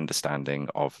our understanding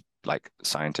of like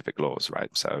scientific laws,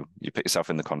 right? So you put yourself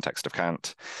in the context of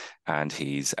Kant, and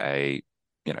he's a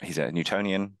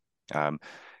Newtonian.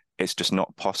 It's just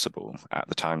not possible at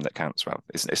the time that Kant's, well,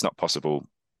 it's not possible.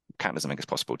 Kant doesn't think it's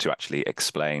possible to actually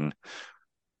explain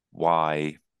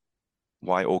why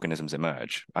organisms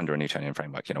emerge under a Newtonian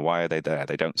framework. Why are they there?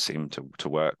 They don't seem to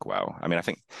work well. I mean, I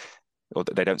think, or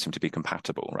they don't seem to be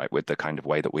compatible, right, with the kind of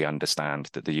way that we understand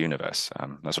the universe.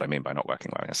 That's what I mean by not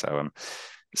working well.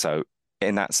 So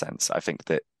in that sense, I think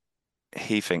that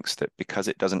he thinks that because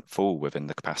it doesn't fall within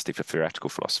the capacity for theoretical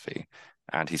philosophy,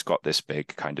 and he's got this big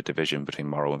kind of division between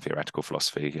moral and theoretical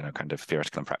philosophy, kind of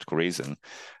theoretical and practical reason,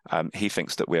 he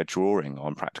thinks that we're drawing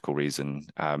on practical reason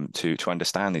to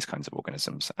understand these kinds of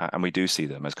organisms. And we do see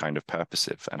them as kind of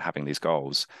purposive and having these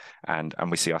goals. And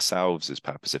we see ourselves as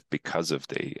purposive because of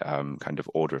the kind of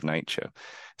order of nature.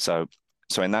 So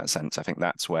in that sense, I think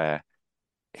that's where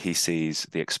he sees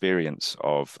the experience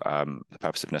of the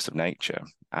purposiveness of nature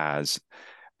as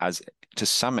to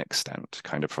some extent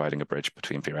kind of providing a bridge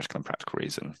between theoretical and practical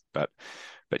reason. But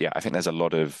yeah, I think there's a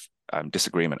lot of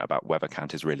disagreement about whether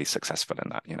Kant is really successful in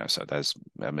that. So there's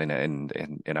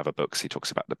in other books he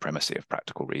talks about the primacy of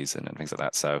practical reason and things like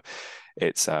that. So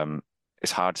it's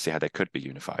hard to see how they could be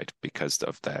unified because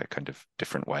of their kind of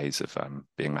different ways of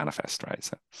being manifest, right?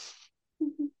 So.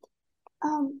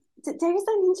 There is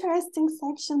an interesting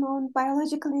section on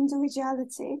biological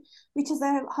individuality, which is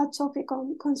a hot topic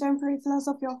on contemporary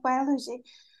philosophy of biology.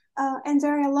 And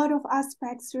there are a lot of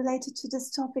aspects related to this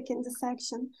topic in the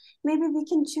section. Maybe we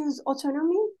can choose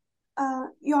autonomy.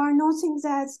 You are noting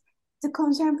that the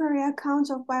contemporary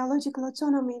account of biological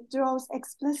autonomy draws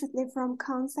explicitly from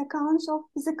Kant's account of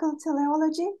physical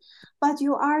teleology, but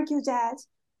you argue that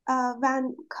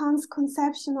when Kant's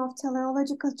conception of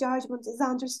teleological judgment is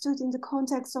understood in the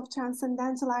context of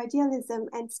transcendental idealism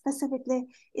and specifically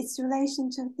its relation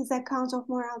to his account of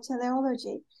moral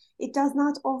teleology, it does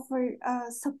not offer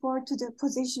support to the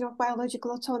position of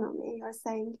biological autonomy, you're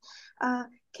saying.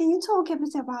 Can you talk a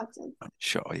bit about it?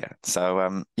 Sure, yeah. So, I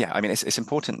mean, it's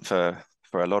important for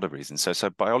a lot of reasons. So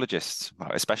biologists,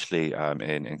 especially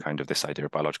in kind of this idea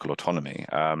of biological autonomy,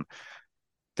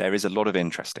 there is a lot of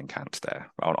interest in Kant there.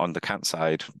 On the Kant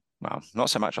side, well, not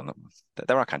so much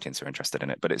there are Kantians who are interested in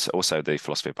it, but it's also the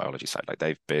philosophy of biology side. Like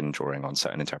they've been drawing on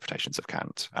certain interpretations of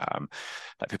Kant.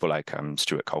 Like people like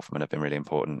Stuart Kaufmann have been really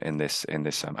important in this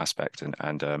aspect, and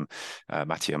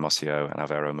Matteo Mossio and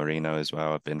Alvaro Marino as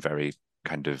well have been very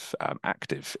kind of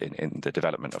active in the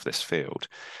development of this field.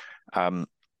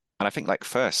 And I think, like, the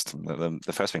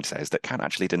first thing to say is that Kant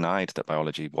actually denied that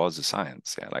biology was a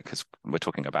science. Yeah, like, because we're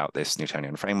talking about this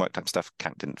Newtonian framework type stuff,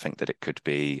 Kant didn't think that it could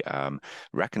be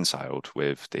reconciled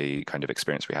with the kind of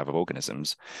experience we have of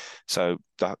organisms. So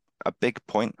a big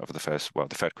point of the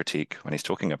third critique when he's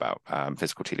talking about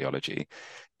physical teleology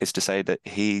is to say that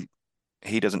he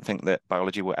doesn't think that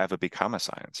biology will ever become a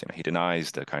science. He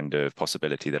denies the kind of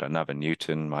possibility that another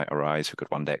Newton might arise who could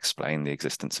one day explain the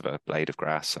existence of a blade of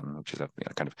grass, which is a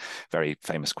kind of very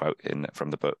famous quote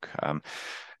from the book.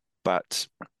 But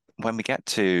when we get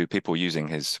to people using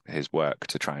his work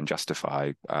to try and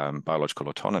justify biological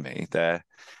autonomy, they're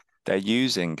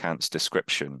using Kant's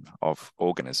description of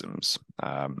organisms,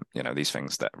 these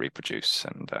things that reproduce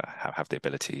and have the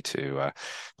ability to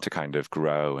kind of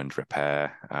grow and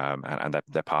repair, and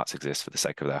their parts exist for the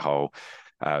sake of their whole.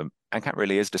 And Kant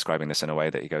really is describing this in a way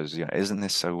that he goes, isn't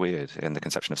this so weird in the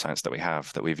conception of science that we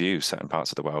have, that we view certain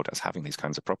parts of the world as having these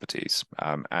kinds of properties?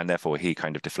 And therefore, he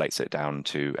kind of deflates it down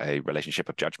to a relationship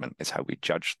of judgment. It's how we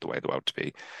judge the way the world to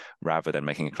be, rather than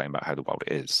making a claim about how the world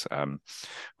is.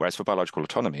 Whereas for biological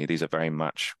autonomy, these are very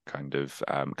much kind of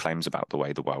claims about the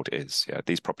way the world is. Yeah,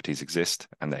 these properties exist,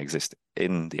 and they exist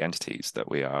in the entities that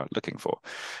we are looking for,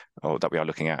 or that we are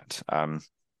looking at. And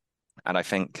I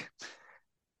think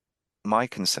my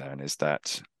concern is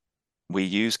that we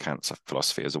use Kant's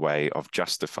philosophy as a way of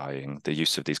justifying the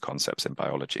use of these concepts in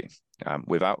biology,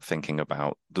 without thinking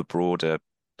about the broader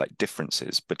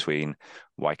differences between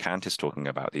why Kant is talking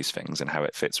about these things and how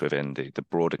it fits within the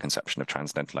broader conception of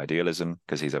transcendental idealism,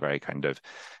 because he's a very kind of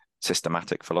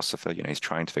systematic philosopher. He's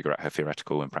trying to figure out how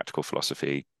theoretical and practical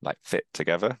philosophy fit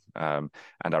together, and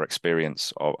our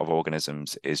experience of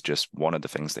organisms is just one of the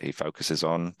things that he focuses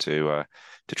on to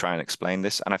try and explain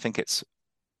this. And I think it's,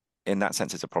 in that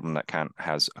sense, it's a problem that Kant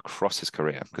has across his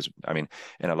career, because I mean,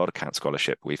 in a lot of Kant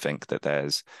scholarship, we think that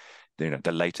there's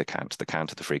the later Kant, the Kant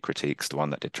of the Three Critiques, the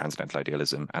one that did transcendental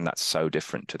idealism, and that's so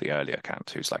different to the earlier Kant,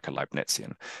 who's like a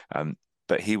Leibnizian.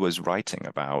 But he was writing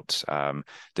about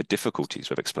the difficulties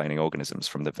with explaining organisms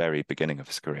from the very beginning of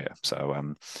his career.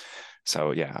 So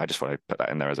So yeah, I just want to put that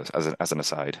in there as an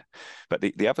aside. But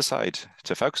the other side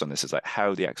to focus on this is like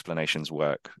how the explanations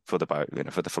work for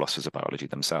for the philosophers of biology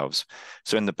themselves.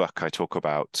 So in the book, I talk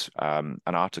about an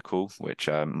article which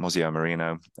Mozio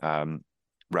Marino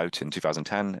wrote in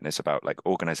 2010, and it's about like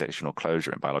organizational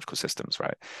closure in biological systems,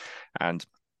 right? And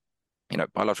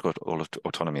biological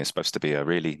autonomy is supposed to be a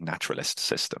really naturalist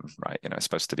system, right? It's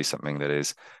supposed to be something that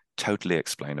is totally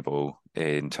explainable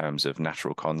in terms of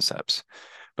natural concepts.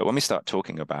 But when we start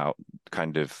talking about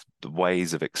kind of the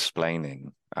ways of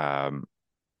explaining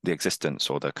the existence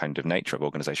or the kind of nature of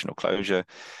organizational closure,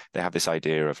 they have this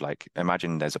idea of like,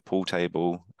 imagine there's a pool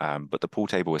table, but the pool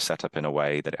table is set up in a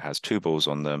way that it has two balls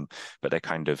on them, but they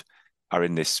kind of are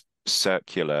in this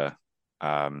circular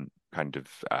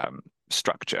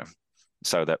structure,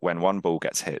 so that when one ball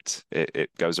gets hit, it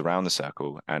goes around the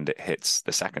circle and it hits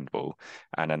the second ball,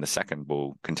 and then the second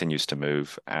ball continues to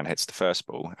move and hits the first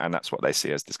ball, and that's what they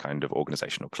see as this kind of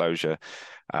organizational closure.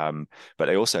 But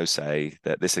they also say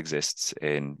that this exists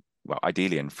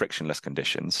ideally in frictionless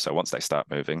conditions. So once they start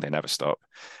moving, they never stop,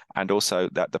 and also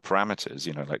that the parameters,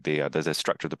 like the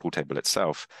structure of the pool table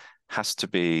itself, has to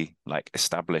be like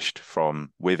established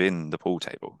from within the pool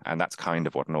table, and that's kind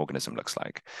of what an organism looks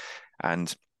like.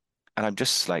 And I'm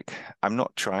just like, I'm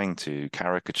not trying to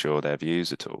caricature their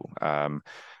views at all.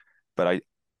 But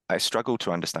I struggle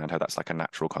to understand how that's like a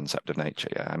natural concept of nature.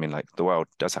 Yeah. I mean, like the world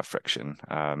does have friction.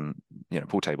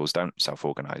 Pool tables don't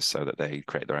self-organize so that they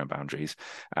create their own boundaries.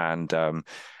 And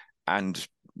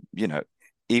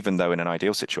even though in an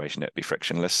ideal situation it'd be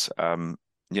frictionless,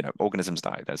 organisms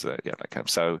die.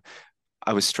 So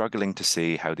I was struggling to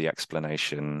see how the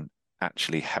explanation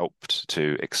actually helped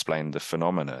to explain the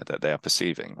phenomena that they are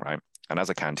perceiving, right? And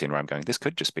as a Kantian, where I'm going, this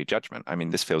could just be judgment. I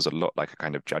mean, this feels a lot like a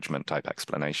kind of judgment type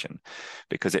explanation,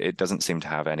 because it doesn't seem to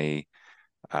have any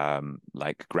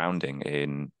like grounding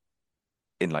in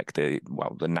like the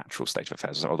natural state of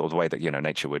affairs, or the way that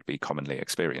nature would be commonly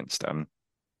experienced.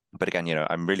 But again,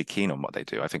 I'm really keen on what they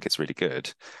do. I think it's really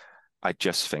good. I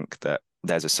just think that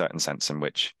there's a certain sense in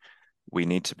which we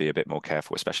need to be a bit more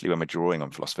careful, especially when we're drawing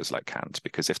on philosophers like Kant,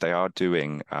 because if they are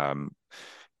doing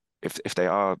if they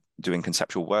are doing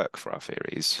conceptual work for our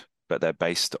theories, but they're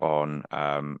based on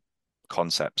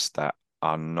concepts that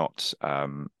are not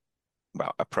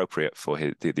appropriate for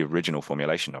the original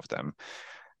formulation of them,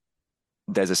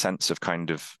 there's a sense of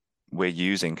kind of we're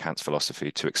using Kant's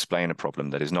philosophy to explain a problem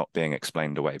that is not being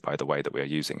explained away by the way that we are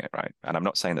using it, right? And I'm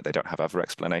not saying that they don't have other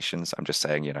explanations. I'm just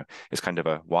saying, it's kind of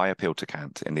a why appeal to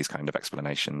Kant in these kind of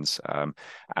explanations,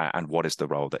 and what is the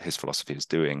role that his philosophy is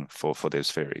doing for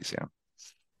those theories, yeah.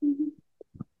 Mm-hmm.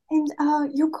 And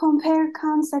you compare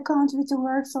Kant's account with the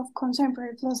works of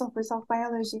contemporary philosophers of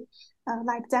biology,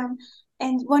 like them.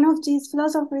 And one of these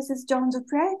philosophers is John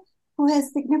Dupre, who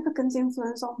has significant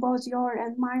influence on both your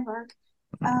and my work.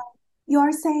 Mm-hmm. You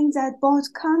are saying that both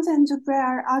Kant and Dupre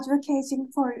are advocating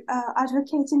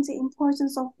the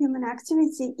importance of human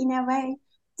activity in a way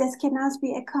that cannot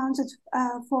be accounted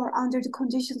for under the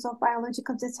conditions of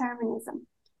biological determinism.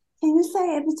 Can you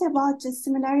say a bit about the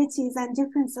similarities and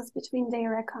differences between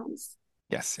their accounts?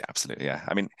 Yes, yeah, absolutely. Yeah.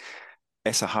 I mean,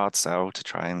 it's a hard sell to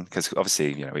try and, because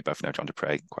obviously, we both know John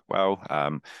Dupre quite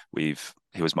well.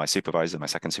 He was my supervisor, my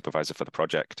second supervisor for the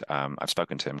project. I've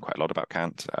spoken to him quite a lot about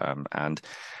Kant. And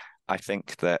I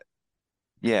think that,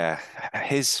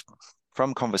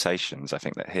 from conversations, I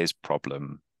think that his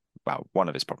problem, one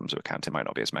of his problems with Kant, it might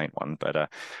not be his main one, but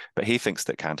he thinks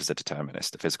that Kant is a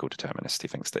determinist, a physical determinist. He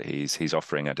thinks that he's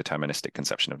offering a deterministic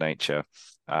conception of nature.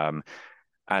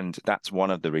 And that's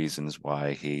one of the reasons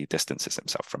why he distances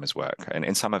himself from his work. And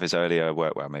in some of his earlier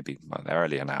work, they're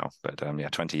earlier now, but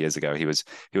 20 years ago, he was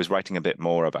writing a bit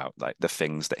more about like the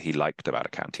things that he liked about a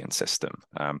Kantian system.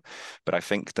 But I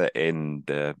think that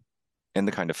in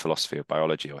the kind of philosophy of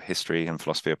biology or history and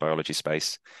philosophy of biology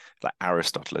space, like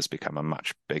Aristotle has become a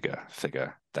much bigger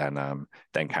figure than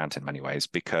Kant in many ways,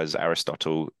 because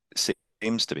Aristotle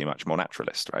seems to be much more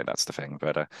naturalist, right? That's the thing.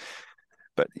 But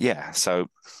yeah, so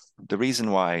the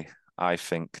reason why I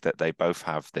think that they both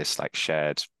have this like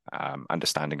shared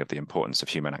understanding of the importance of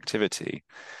human activity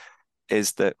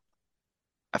is that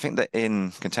I think that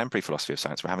in contemporary philosophy of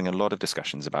science, we're having a lot of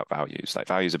discussions about values. Like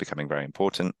values are becoming very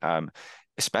important,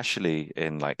 especially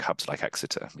in like hubs like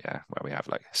Exeter, where we have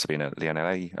like Sabina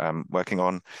Leonelli working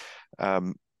on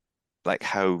like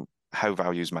how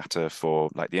values matter for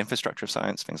like the infrastructure of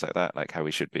science, things like that, like how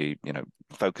we should be,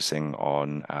 focusing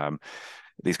on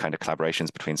these kind of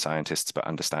collaborations between scientists, but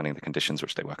understanding the conditions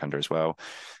which they work under as well.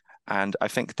 And I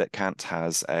think that Kant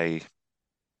has a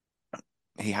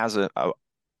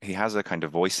kind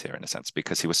of voice here in a sense,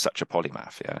 because he was such a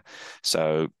polymath. Yeah.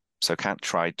 So So Kant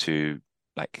tried to,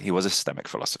 like, he was a systemic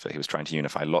philosopher. He was trying to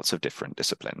unify lots of different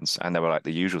disciplines, and there were like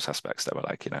the usual suspects. There were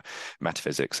like,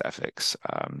 metaphysics, ethics,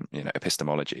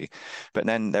 epistemology. But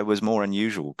then there was more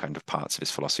unusual kind of parts of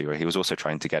his philosophy where he was also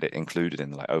trying to get it included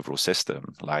in the like overall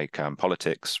system, like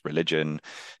politics, religion,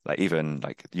 like even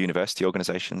like university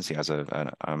organizations. He has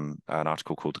an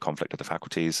article called "The Conflict of the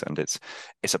Faculties," and it's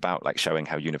about like showing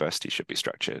how universities should be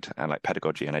structured and like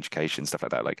pedagogy and education, stuff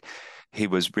like that. Like he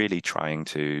was really trying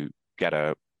to get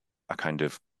a kind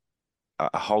of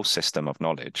a whole system of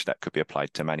knowledge that could be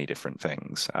applied to many different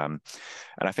things. And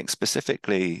I think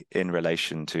specifically in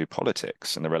relation to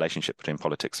politics and the relationship between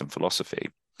politics and philosophy,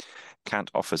 Kant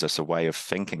offers us a way of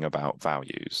thinking about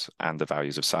values and the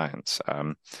values of science. I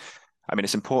mean,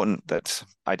 it's important that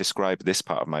I describe this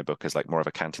part of my book as like more of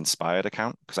a Kant-inspired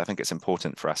account, because I think it's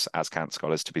important for us as Kant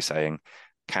scholars to be saying,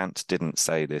 Kant didn't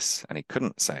say this and he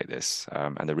couldn't say this.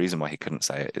 And the reason why he couldn't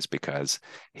say it is because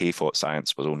he thought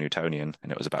science was all Newtonian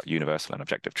and it was about universal and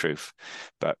objective truth.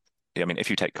 But I mean, if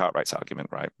you take Cartwright's argument,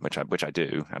 right, which I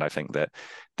do, and I think that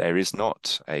there is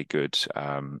not a good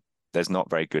there's not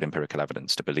very good empirical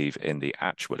evidence to believe in the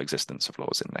actual existence of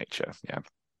laws in nature. Yeah.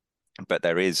 But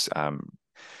there is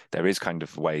kind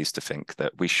of ways to think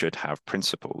that we should have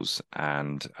principles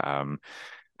and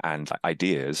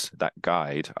ideas that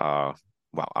guide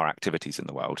our activities in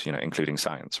the world, including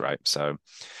science, right? So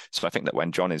I think that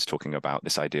when John is talking about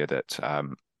this idea that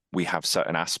we have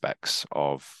certain aspects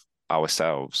of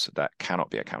ourselves that cannot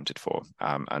be accounted for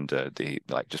under the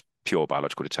like just pure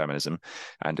biological determinism,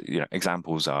 and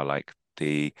examples are like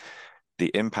the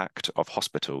impact of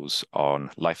hospitals on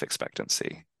life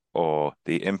expectancy, or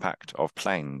the impact of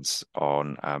planes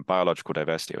on biological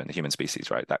diversity in the human species,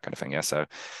 right? That kind of thing. Yeah. So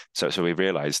we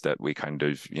realized that we kind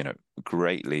of,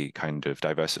 greatly kind of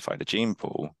diversify the gene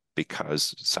pool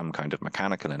because some kind of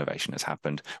mechanical innovation has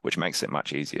happened, which makes it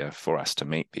much easier for us to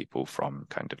meet people from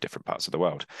kind of different parts of the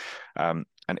world. And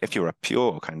if you're a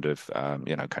pure kind of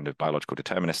biological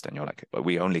determinist and you're like, well,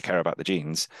 we only care about the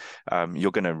genes,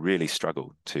 you're going to really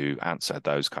struggle to answer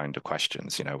those kind of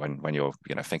questions, when you're,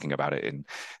 thinking about it in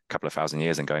a couple of thousand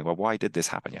years and going, well, why did this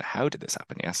happen? How did this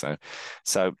happen? Yeah.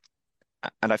 So,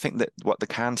 and I think that what the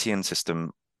Kantian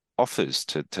system offers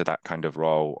to that kind of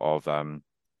role of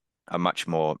a much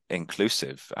more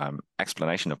inclusive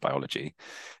explanation of biology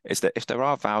is that if there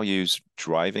are values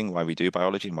driving why we do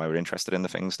biology and why we're interested in the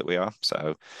things that we are.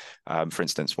 So, for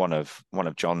instance, one of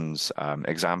John's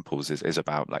examples is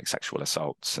about like sexual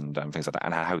assaults and things like that,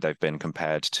 and how they've been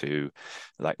compared to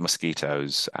like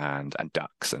mosquitoes and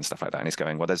ducks and stuff like that. And he's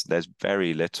going, well, there's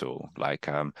very little like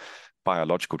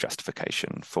biological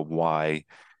justification for why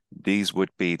these would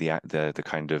be the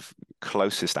kind of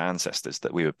closest ancestors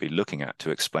that we would be looking at to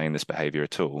explain this behavior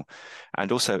at all. And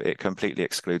also it completely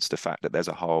excludes the fact that there's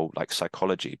a whole like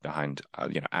psychology behind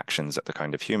actions at the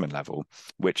kind of human level,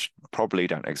 which probably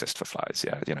don't exist for flies.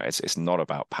 Yeah. It's not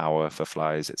about power for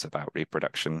flies, it's about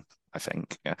reproduction, I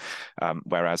think. Yeah.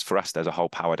 Whereas for us, there's a whole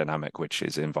power dynamic which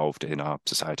is involved in our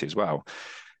society as well.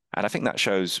 And I think that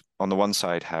shows, on the one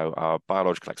side, how our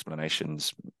biological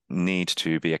explanations need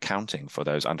to be accounting for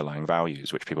those underlying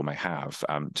values which people may have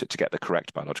to get the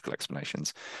correct biological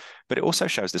explanations. But it also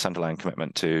shows this underlying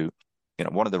commitment to,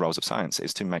 one of the roles of science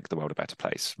is to make the world a better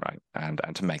place, right? And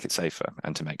to make it safer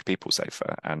and to make people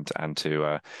safer and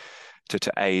to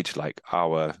aid like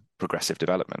our progressive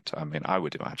development. I mean, I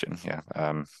would imagine, yeah.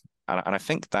 And I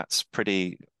think that's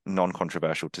pretty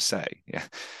non-controversial to say, yeah.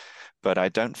 But I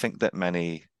don't think that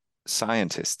many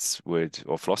scientists would,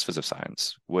 or philosophers of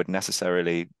science would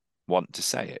necessarily want to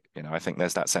say it. I think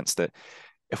there's that sense that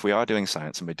if we are doing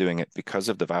science and we're doing it because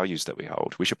of the values that we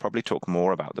hold, we should probably talk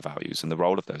more about the values and the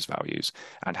role of those values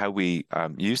and how we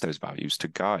use those values to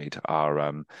guide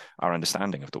our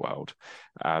understanding of the world,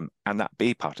 and that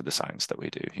be part of the science that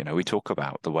we do. We talk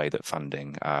about the way that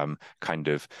funding kind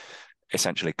of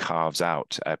essentially carves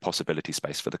out a possibility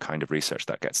space for the kind of research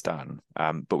that gets done.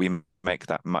 But we make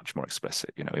that much more explicit.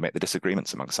 We make the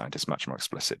disagreements among scientists much more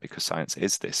explicit because science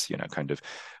is this, kind of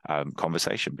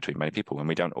conversation between many people, and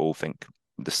we don't all think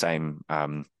the same.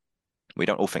 We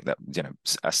don't all think that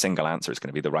a single answer is going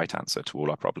to be the right answer to all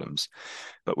our problems,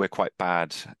 but we're quite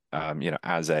bad,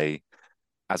 as a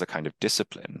kind of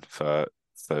discipline for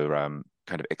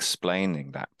kind of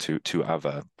explaining that to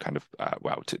other kind of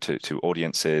to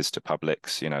audiences, to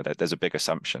publics. There's a big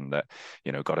assumption that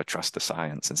got to trust the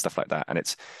science and stuff like that, and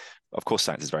it's, of course,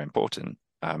 science is very important,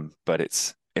 but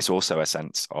it's also a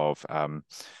sense of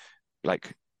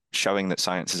like showing that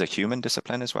science is a human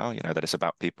discipline as well. That it's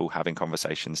about people having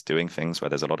conversations, doing things where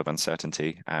there's a lot of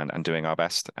uncertainty, and doing our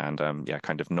best, and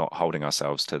kind of not holding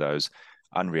ourselves to those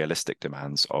unrealistic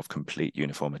demands of complete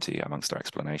uniformity amongst our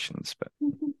explanations. But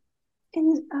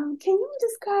And can you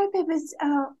describe a bit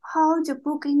how the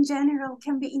book in general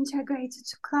can be integrated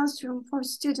to classroom for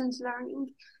student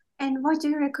learning? And what do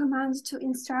you recommend to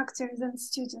instructors and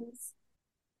students?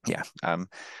 Yeah.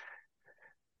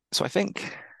 So I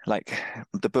think like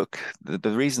the book, the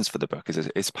reasons for the book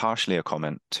is partially a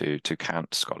comment to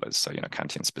Kant scholars, so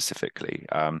Kantians specifically,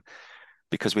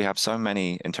 because we have so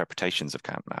many interpretations of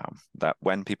Kant now that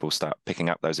when people start picking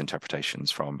up those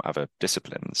interpretations from other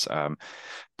disciplines,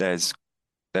 there's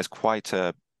quite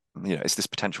a it's this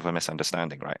potential for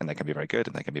misunderstanding, right? And they can be very good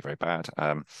and they can be very bad.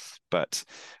 But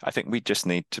I think we just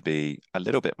need to be a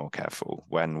little bit more careful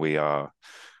when we're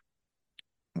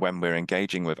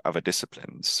engaging with other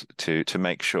disciplines to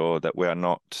make sure that we are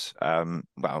not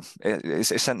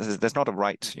there's not a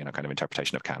right kind of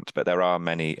interpretation of Kant, but there are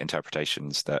many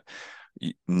interpretations that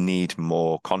need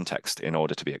more context in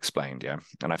order to be explained. Yeah,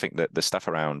 and I think that the stuff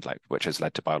around which has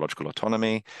led to biological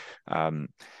autonomy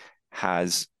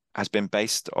has been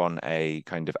based on a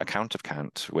kind of account of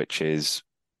Kant, which is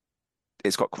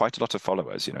it's got quite a lot of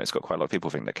followers. It's got quite a lot of people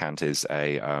think that Kant is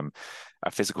a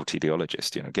physical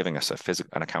teleologist, giving us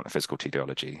an account of physical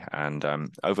teleology, and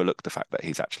overlook the fact that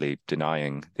he's actually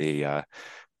denying the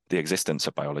existence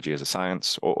of biology as a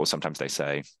science, or sometimes they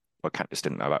say, well, Kant just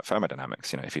didn't know about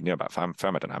thermodynamics. If he knew about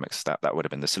thermodynamics, that would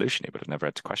have been the solution. He would have never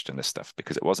had to question this stuff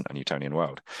because it wasn't a Newtonian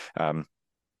world,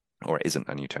 or it isn't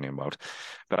a Newtonian world.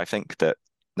 But I think that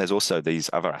there's also these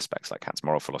other aspects like Kant's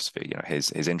moral philosophy,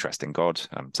 his interest in God,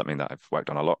 something that I've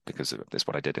worked on a lot because this is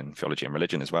what I did in theology and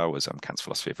religion as well, was Kant's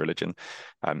philosophy of religion.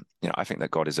 I think that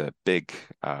God is a big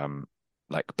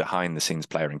behind the scenes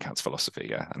player in Kant's philosophy,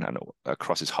 yeah, and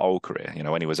across his whole career.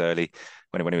 When he was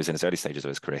in his early stages of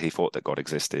his career, he thought that God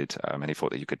existed, and he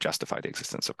thought that you could justify the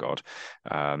existence of God.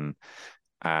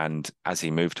 And as he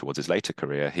moved towards his later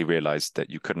career, he realized that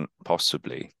you couldn't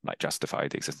possibly justify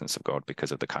the existence of God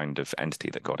because of the kind of entity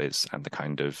that God is and the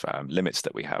kind of limits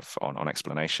that we have on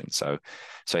explanation. So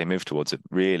he moved towards a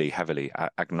really heavily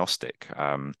agnostic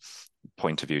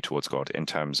point of view towards God in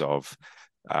terms of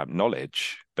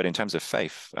knowledge, but in terms of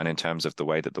faith and in terms of the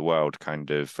way that the world kind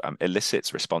of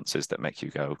elicits responses that make you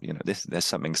go, there's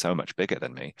something so much bigger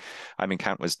than me. I mean,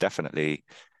 Kant was definitely,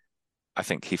 I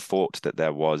think he thought that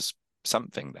there was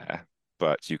something there,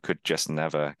 but you could just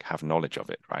never have knowledge of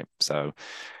it, right? So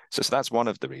that's one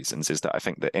of the reasons, is that I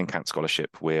think that in Kant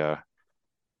scholarship we're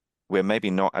maybe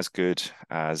not as good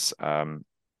as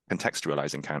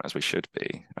contextualizing Kant as we should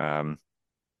be.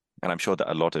 And I'm sure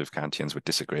that a lot of Kantians would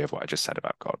disagree with what I just said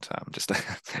about God.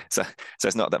 So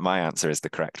it's not that my answer is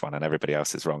the correct one and everybody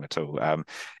else is wrong at all.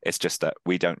 It's just that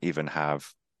we don't even have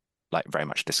very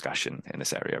much discussion in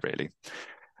this area, really.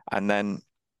 And then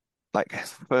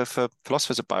for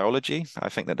philosophers of biology, I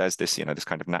think that there's this, this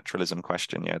kind of naturalism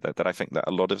question, that I think that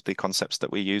a lot of the concepts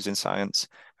that we use in science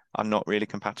are not really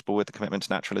compatible with the commitment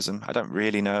to naturalism. I don't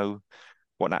really know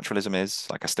what naturalism is.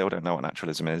 I still don't know what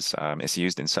naturalism is. It's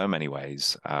used in so many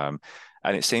ways. And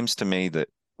it seems to me that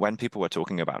when people are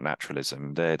talking about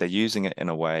naturalism, they're using it in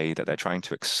a way that they're trying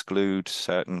to exclude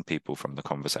certain people from the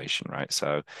conversation, right?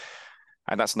 So,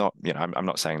 and that's not, I'm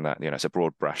not saying that, it's a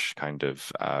broad brush kind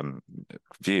of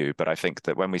view, but I think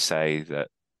that when we say that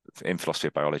in philosophy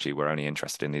of biology, we're only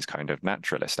interested in these kind of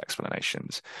naturalist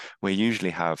explanations, we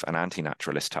usually have an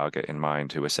anti-naturalist target in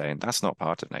mind who are saying that's not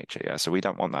part of nature, yeah, so we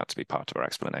don't want that to be part of our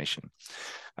explanation.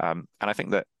 And I think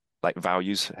that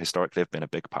values historically have been a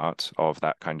big part of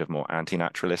that kind of more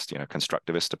anti-naturalist,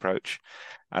 constructivist approach.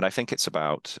 And I think it's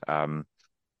about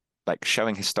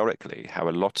showing historically how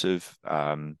a lot of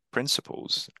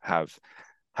principles have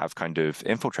kind of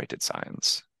infiltrated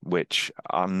science, which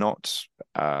are not,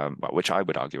 which I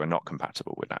would argue are not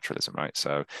compatible with naturalism, right?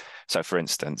 So for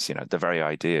instance, the very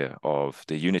idea of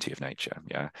the unity of nature,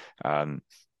 yeah,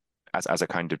 as a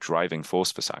kind of driving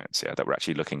force for science, yeah, that we're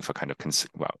actually looking for kind of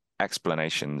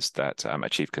explanations that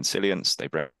achieve consilience, they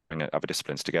bring other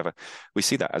disciplines together. We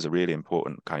see that as a really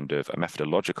important kind of a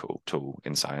methodological tool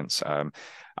in science.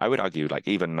 I would argue,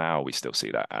 even now, we still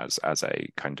see that as a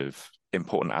kind of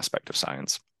important aspect of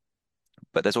science.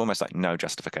 But there's almost no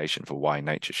justification for why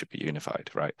nature should be unified,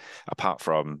 right? Apart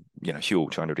from, Whewell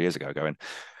 200 years ago going,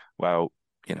 well,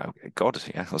 God,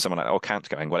 yeah, or someone or Kant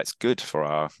going, well, it's good for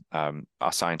our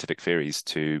scientific theories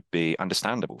to be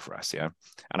understandable for us, yeah.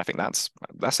 And I think that's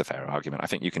a fair argument. I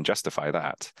think you can justify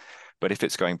that. But if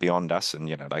it's going beyond us, and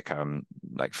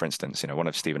for instance, one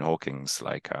of Stephen Hawking's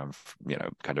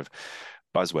kind of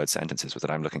buzzword sentences was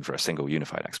that I'm looking for a single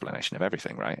unified explanation of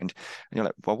everything, right? And you're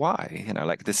like, well, why?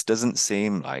 Like this doesn't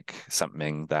seem like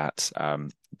something that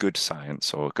good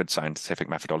science or good scientific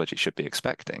methodology should be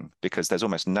expecting, because there's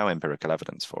almost no empirical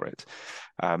evidence for it.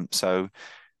 So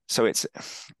it's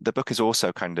the book is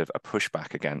also kind of a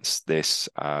pushback against this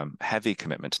heavy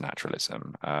commitment to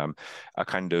naturalism, a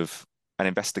kind of an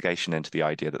investigation into the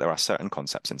idea that there are certain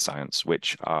concepts in science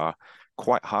which are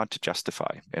quite hard to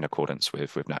justify in accordance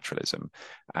with naturalism,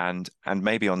 and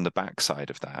maybe on the backside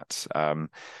of that,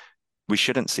 we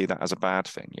shouldn't see that as a bad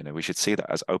thing. We should see that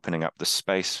as opening up the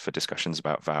space for discussions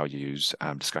about values,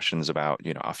 discussions about,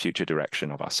 our future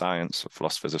direction of our science, of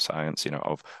philosophers of science,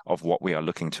 of what we are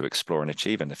looking to explore and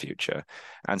achieve in the future,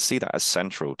 and see that as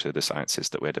central to the sciences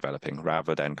that we're developing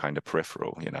rather than kind of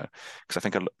peripheral, because I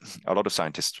think a lot of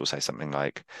scientists will say something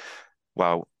like,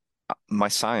 well, my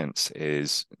science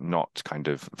is not kind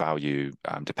of value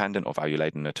dependent or value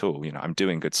laden at all. I'm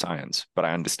doing good science, but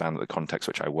I understand that the context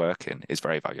which I work in is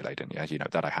very value laden. Yeah,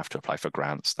 that I have to apply for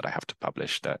grants, that I have to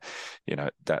publish, that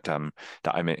that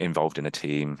I'm involved in a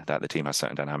team, that the team has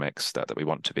certain dynamics, that we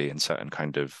want to be in certain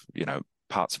kind of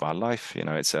parts of our life.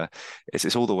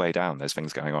 It's all the way down. There's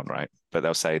things going on, right? But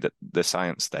they'll say that the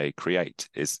science they create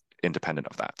is independent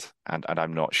of that, and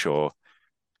I'm not sure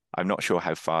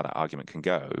how far that argument can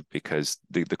go, because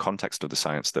the context of the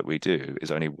science that we do is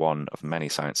only one of many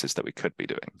sciences that we could be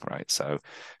doing, right? So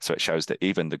it shows that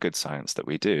even the good science that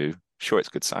we do, sure, it's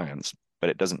good science, but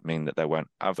it doesn't mean that there weren't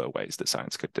other ways that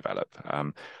science could develop,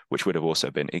 which would have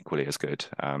also been equally as good,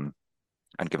 and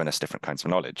given us different kinds of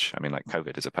knowledge. I mean, like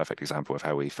COVID is a perfect example of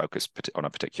how we focus on a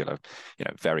particular,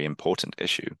 very important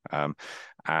issue,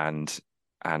 and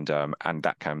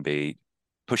that can be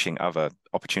pushing other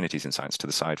opportunities in science to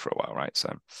the side for a while, right?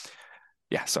 So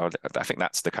yeah, so I think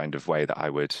that's the kind of way that I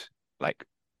would like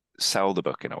sell the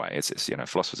book in a way. It's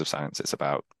philosophers of science. It's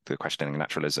about the questioning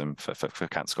naturalism. For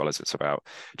Kant scholars, it's about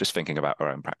just thinking about our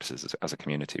own practices as a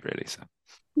community, really. So.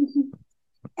 Mm-hmm.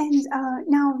 And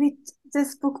now with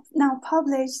this book now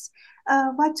published,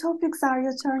 what topics are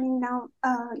you turning now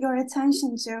your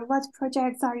attention to? What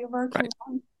projects are you working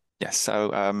on? Yes, so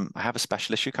I have a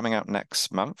special issue coming out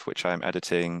next month, which I'm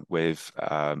editing with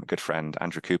a good friend,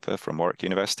 Andrew Cooper from Warwick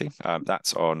University.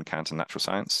 That's on Kant and natural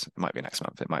science. It might be next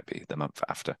month. It might be the month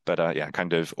after. But yeah,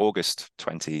 kind of August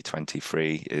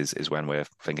 2023 is when we're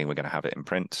thinking we're going to have it in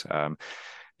print.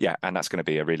 Yeah, and that's going to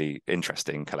be a really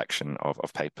interesting collection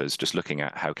of papers, just looking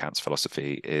at how Kant's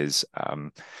philosophy is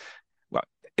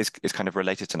kind of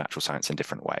related to natural science in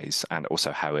different ways, and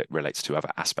also how it relates to other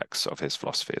aspects of his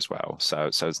philosophy as well. So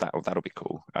that'll be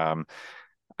cool.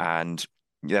 And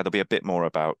yeah, there'll be a bit more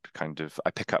about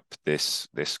I pick up this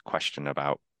question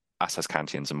about us as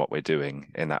Kantians and what we're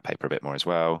doing in that paper a bit more as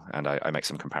well, and I make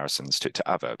some comparisons to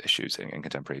other issues in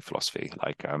contemporary philosophy,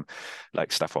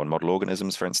 like stuff on model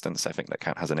organisms, for instance. I think that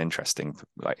Kant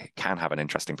can have an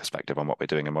interesting perspective on what we're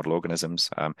doing in model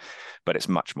organisms, but it's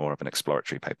much more of an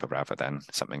exploratory paper rather than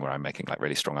something where I'm making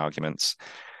really strong arguments.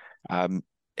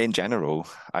 In general,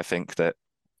 I think that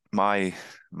my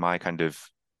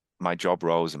job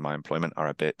roles and my employment are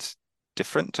a bit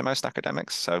different to most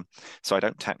academics. So I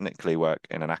don't technically work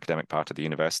in an academic part of the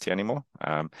university anymore.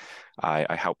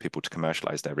 I help people to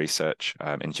commercialize their research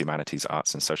in humanities,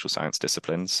 arts, and social science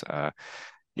disciplines.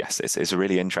 Yes, it's a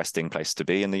really interesting place to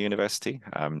be in the university.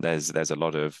 There's a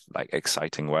lot of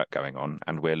exciting work going on,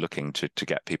 and we're looking to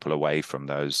get people away from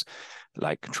those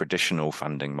traditional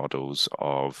funding models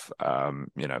of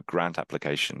grant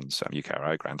applications,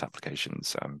 UKRI grant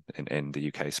applications in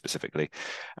the UK specifically,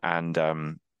 and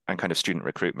kind of student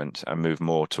recruitment, and move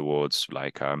more towards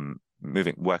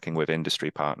working with industry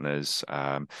partners,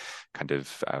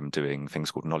 doing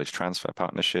things called knowledge transfer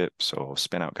partnerships or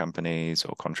spin-out companies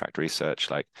or contract research.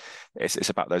 It's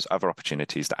about those other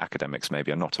opportunities that academics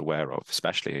maybe are not aware of,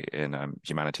 especially in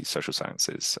humanities, social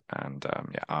sciences, and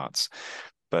arts.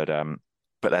 But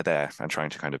they're there, and trying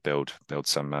to kind of build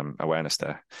some awareness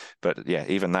there. But yeah,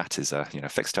 even that is a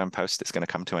fixed term post. It's going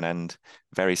to come to an end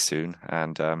very soon,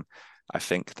 and I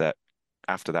think that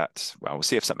after that, well, we'll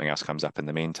see if something else comes up in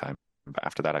the meantime. But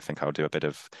after that, I think I'll do a bit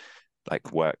of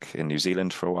work in New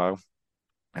Zealand for a while.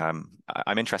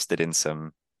 I'm interested in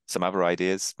some other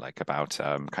ideas, about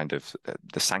kind of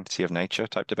the sanctity of nature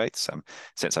type debates.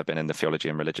 Since I've been in the theology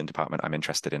and religion department, I'm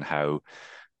interested in how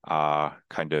our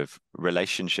kind of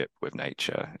relationship with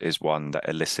nature is one that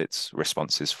elicits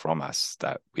responses from us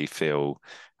that we feel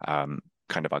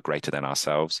kind of are greater than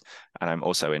ourselves. And I'm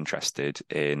also interested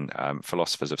in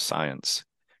philosophers of science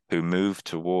who move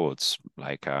towards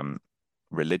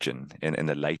religion in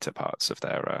the later parts of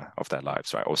their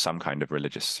lives, right? Or some kind of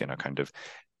religious, kind of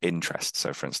interest.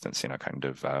 So, for instance, kind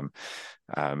of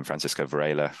Francisco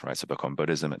Varela writes a book on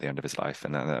Buddhism at the end of his life,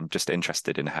 and I'm just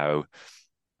interested in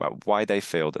why they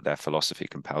feel that their philosophy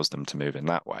compels them to move in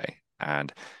that way,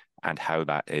 and how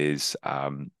that is.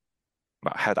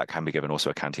 How that can be given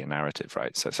also a Kantian narrative,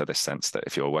 right? So this sense that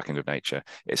if you're working with nature,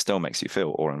 it still makes you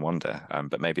feel awe and wonder,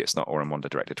 but maybe it's not awe and wonder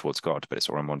directed towards God, but it's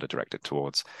awe and wonder directed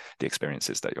towards the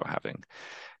experiences that you're having.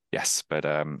 Yes, but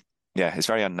yeah, it's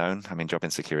very unknown. I mean, job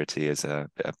insecurity is a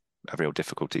real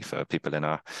difficulty for people in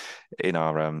our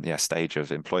stage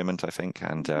of employment, I think,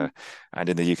 and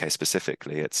in the UK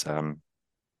specifically, it's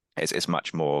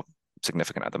much more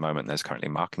significant at the moment. There's currently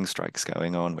marking strikes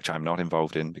going on, which I'm not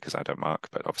involved in because I don't mark,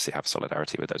 but obviously have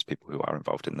solidarity with those people who are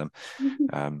involved in them.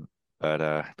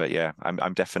 But yeah,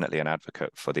 I'm definitely an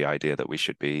advocate for the idea that we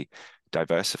should be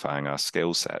diversifying our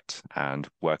skill set and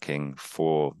working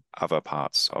for other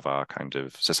parts of our kind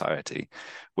of society,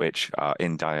 which are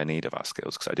in dire need of our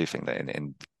skills. Because I do think that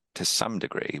in to some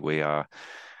degree we are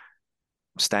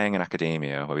staying in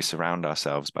academia where we surround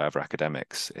ourselves by other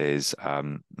academics is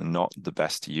not the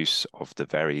best use of the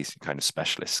very kind of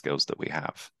specialist skills that we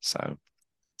have. So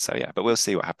yeah, but we'll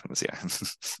see what happens. Yeah.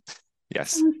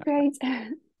 Yes. Sounds great.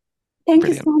 Thank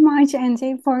you so much,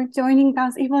 Andy, for joining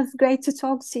us. It was great to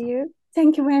talk to you.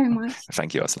 Thank you very much.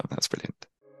 Thank you, Aslam. That's brilliant.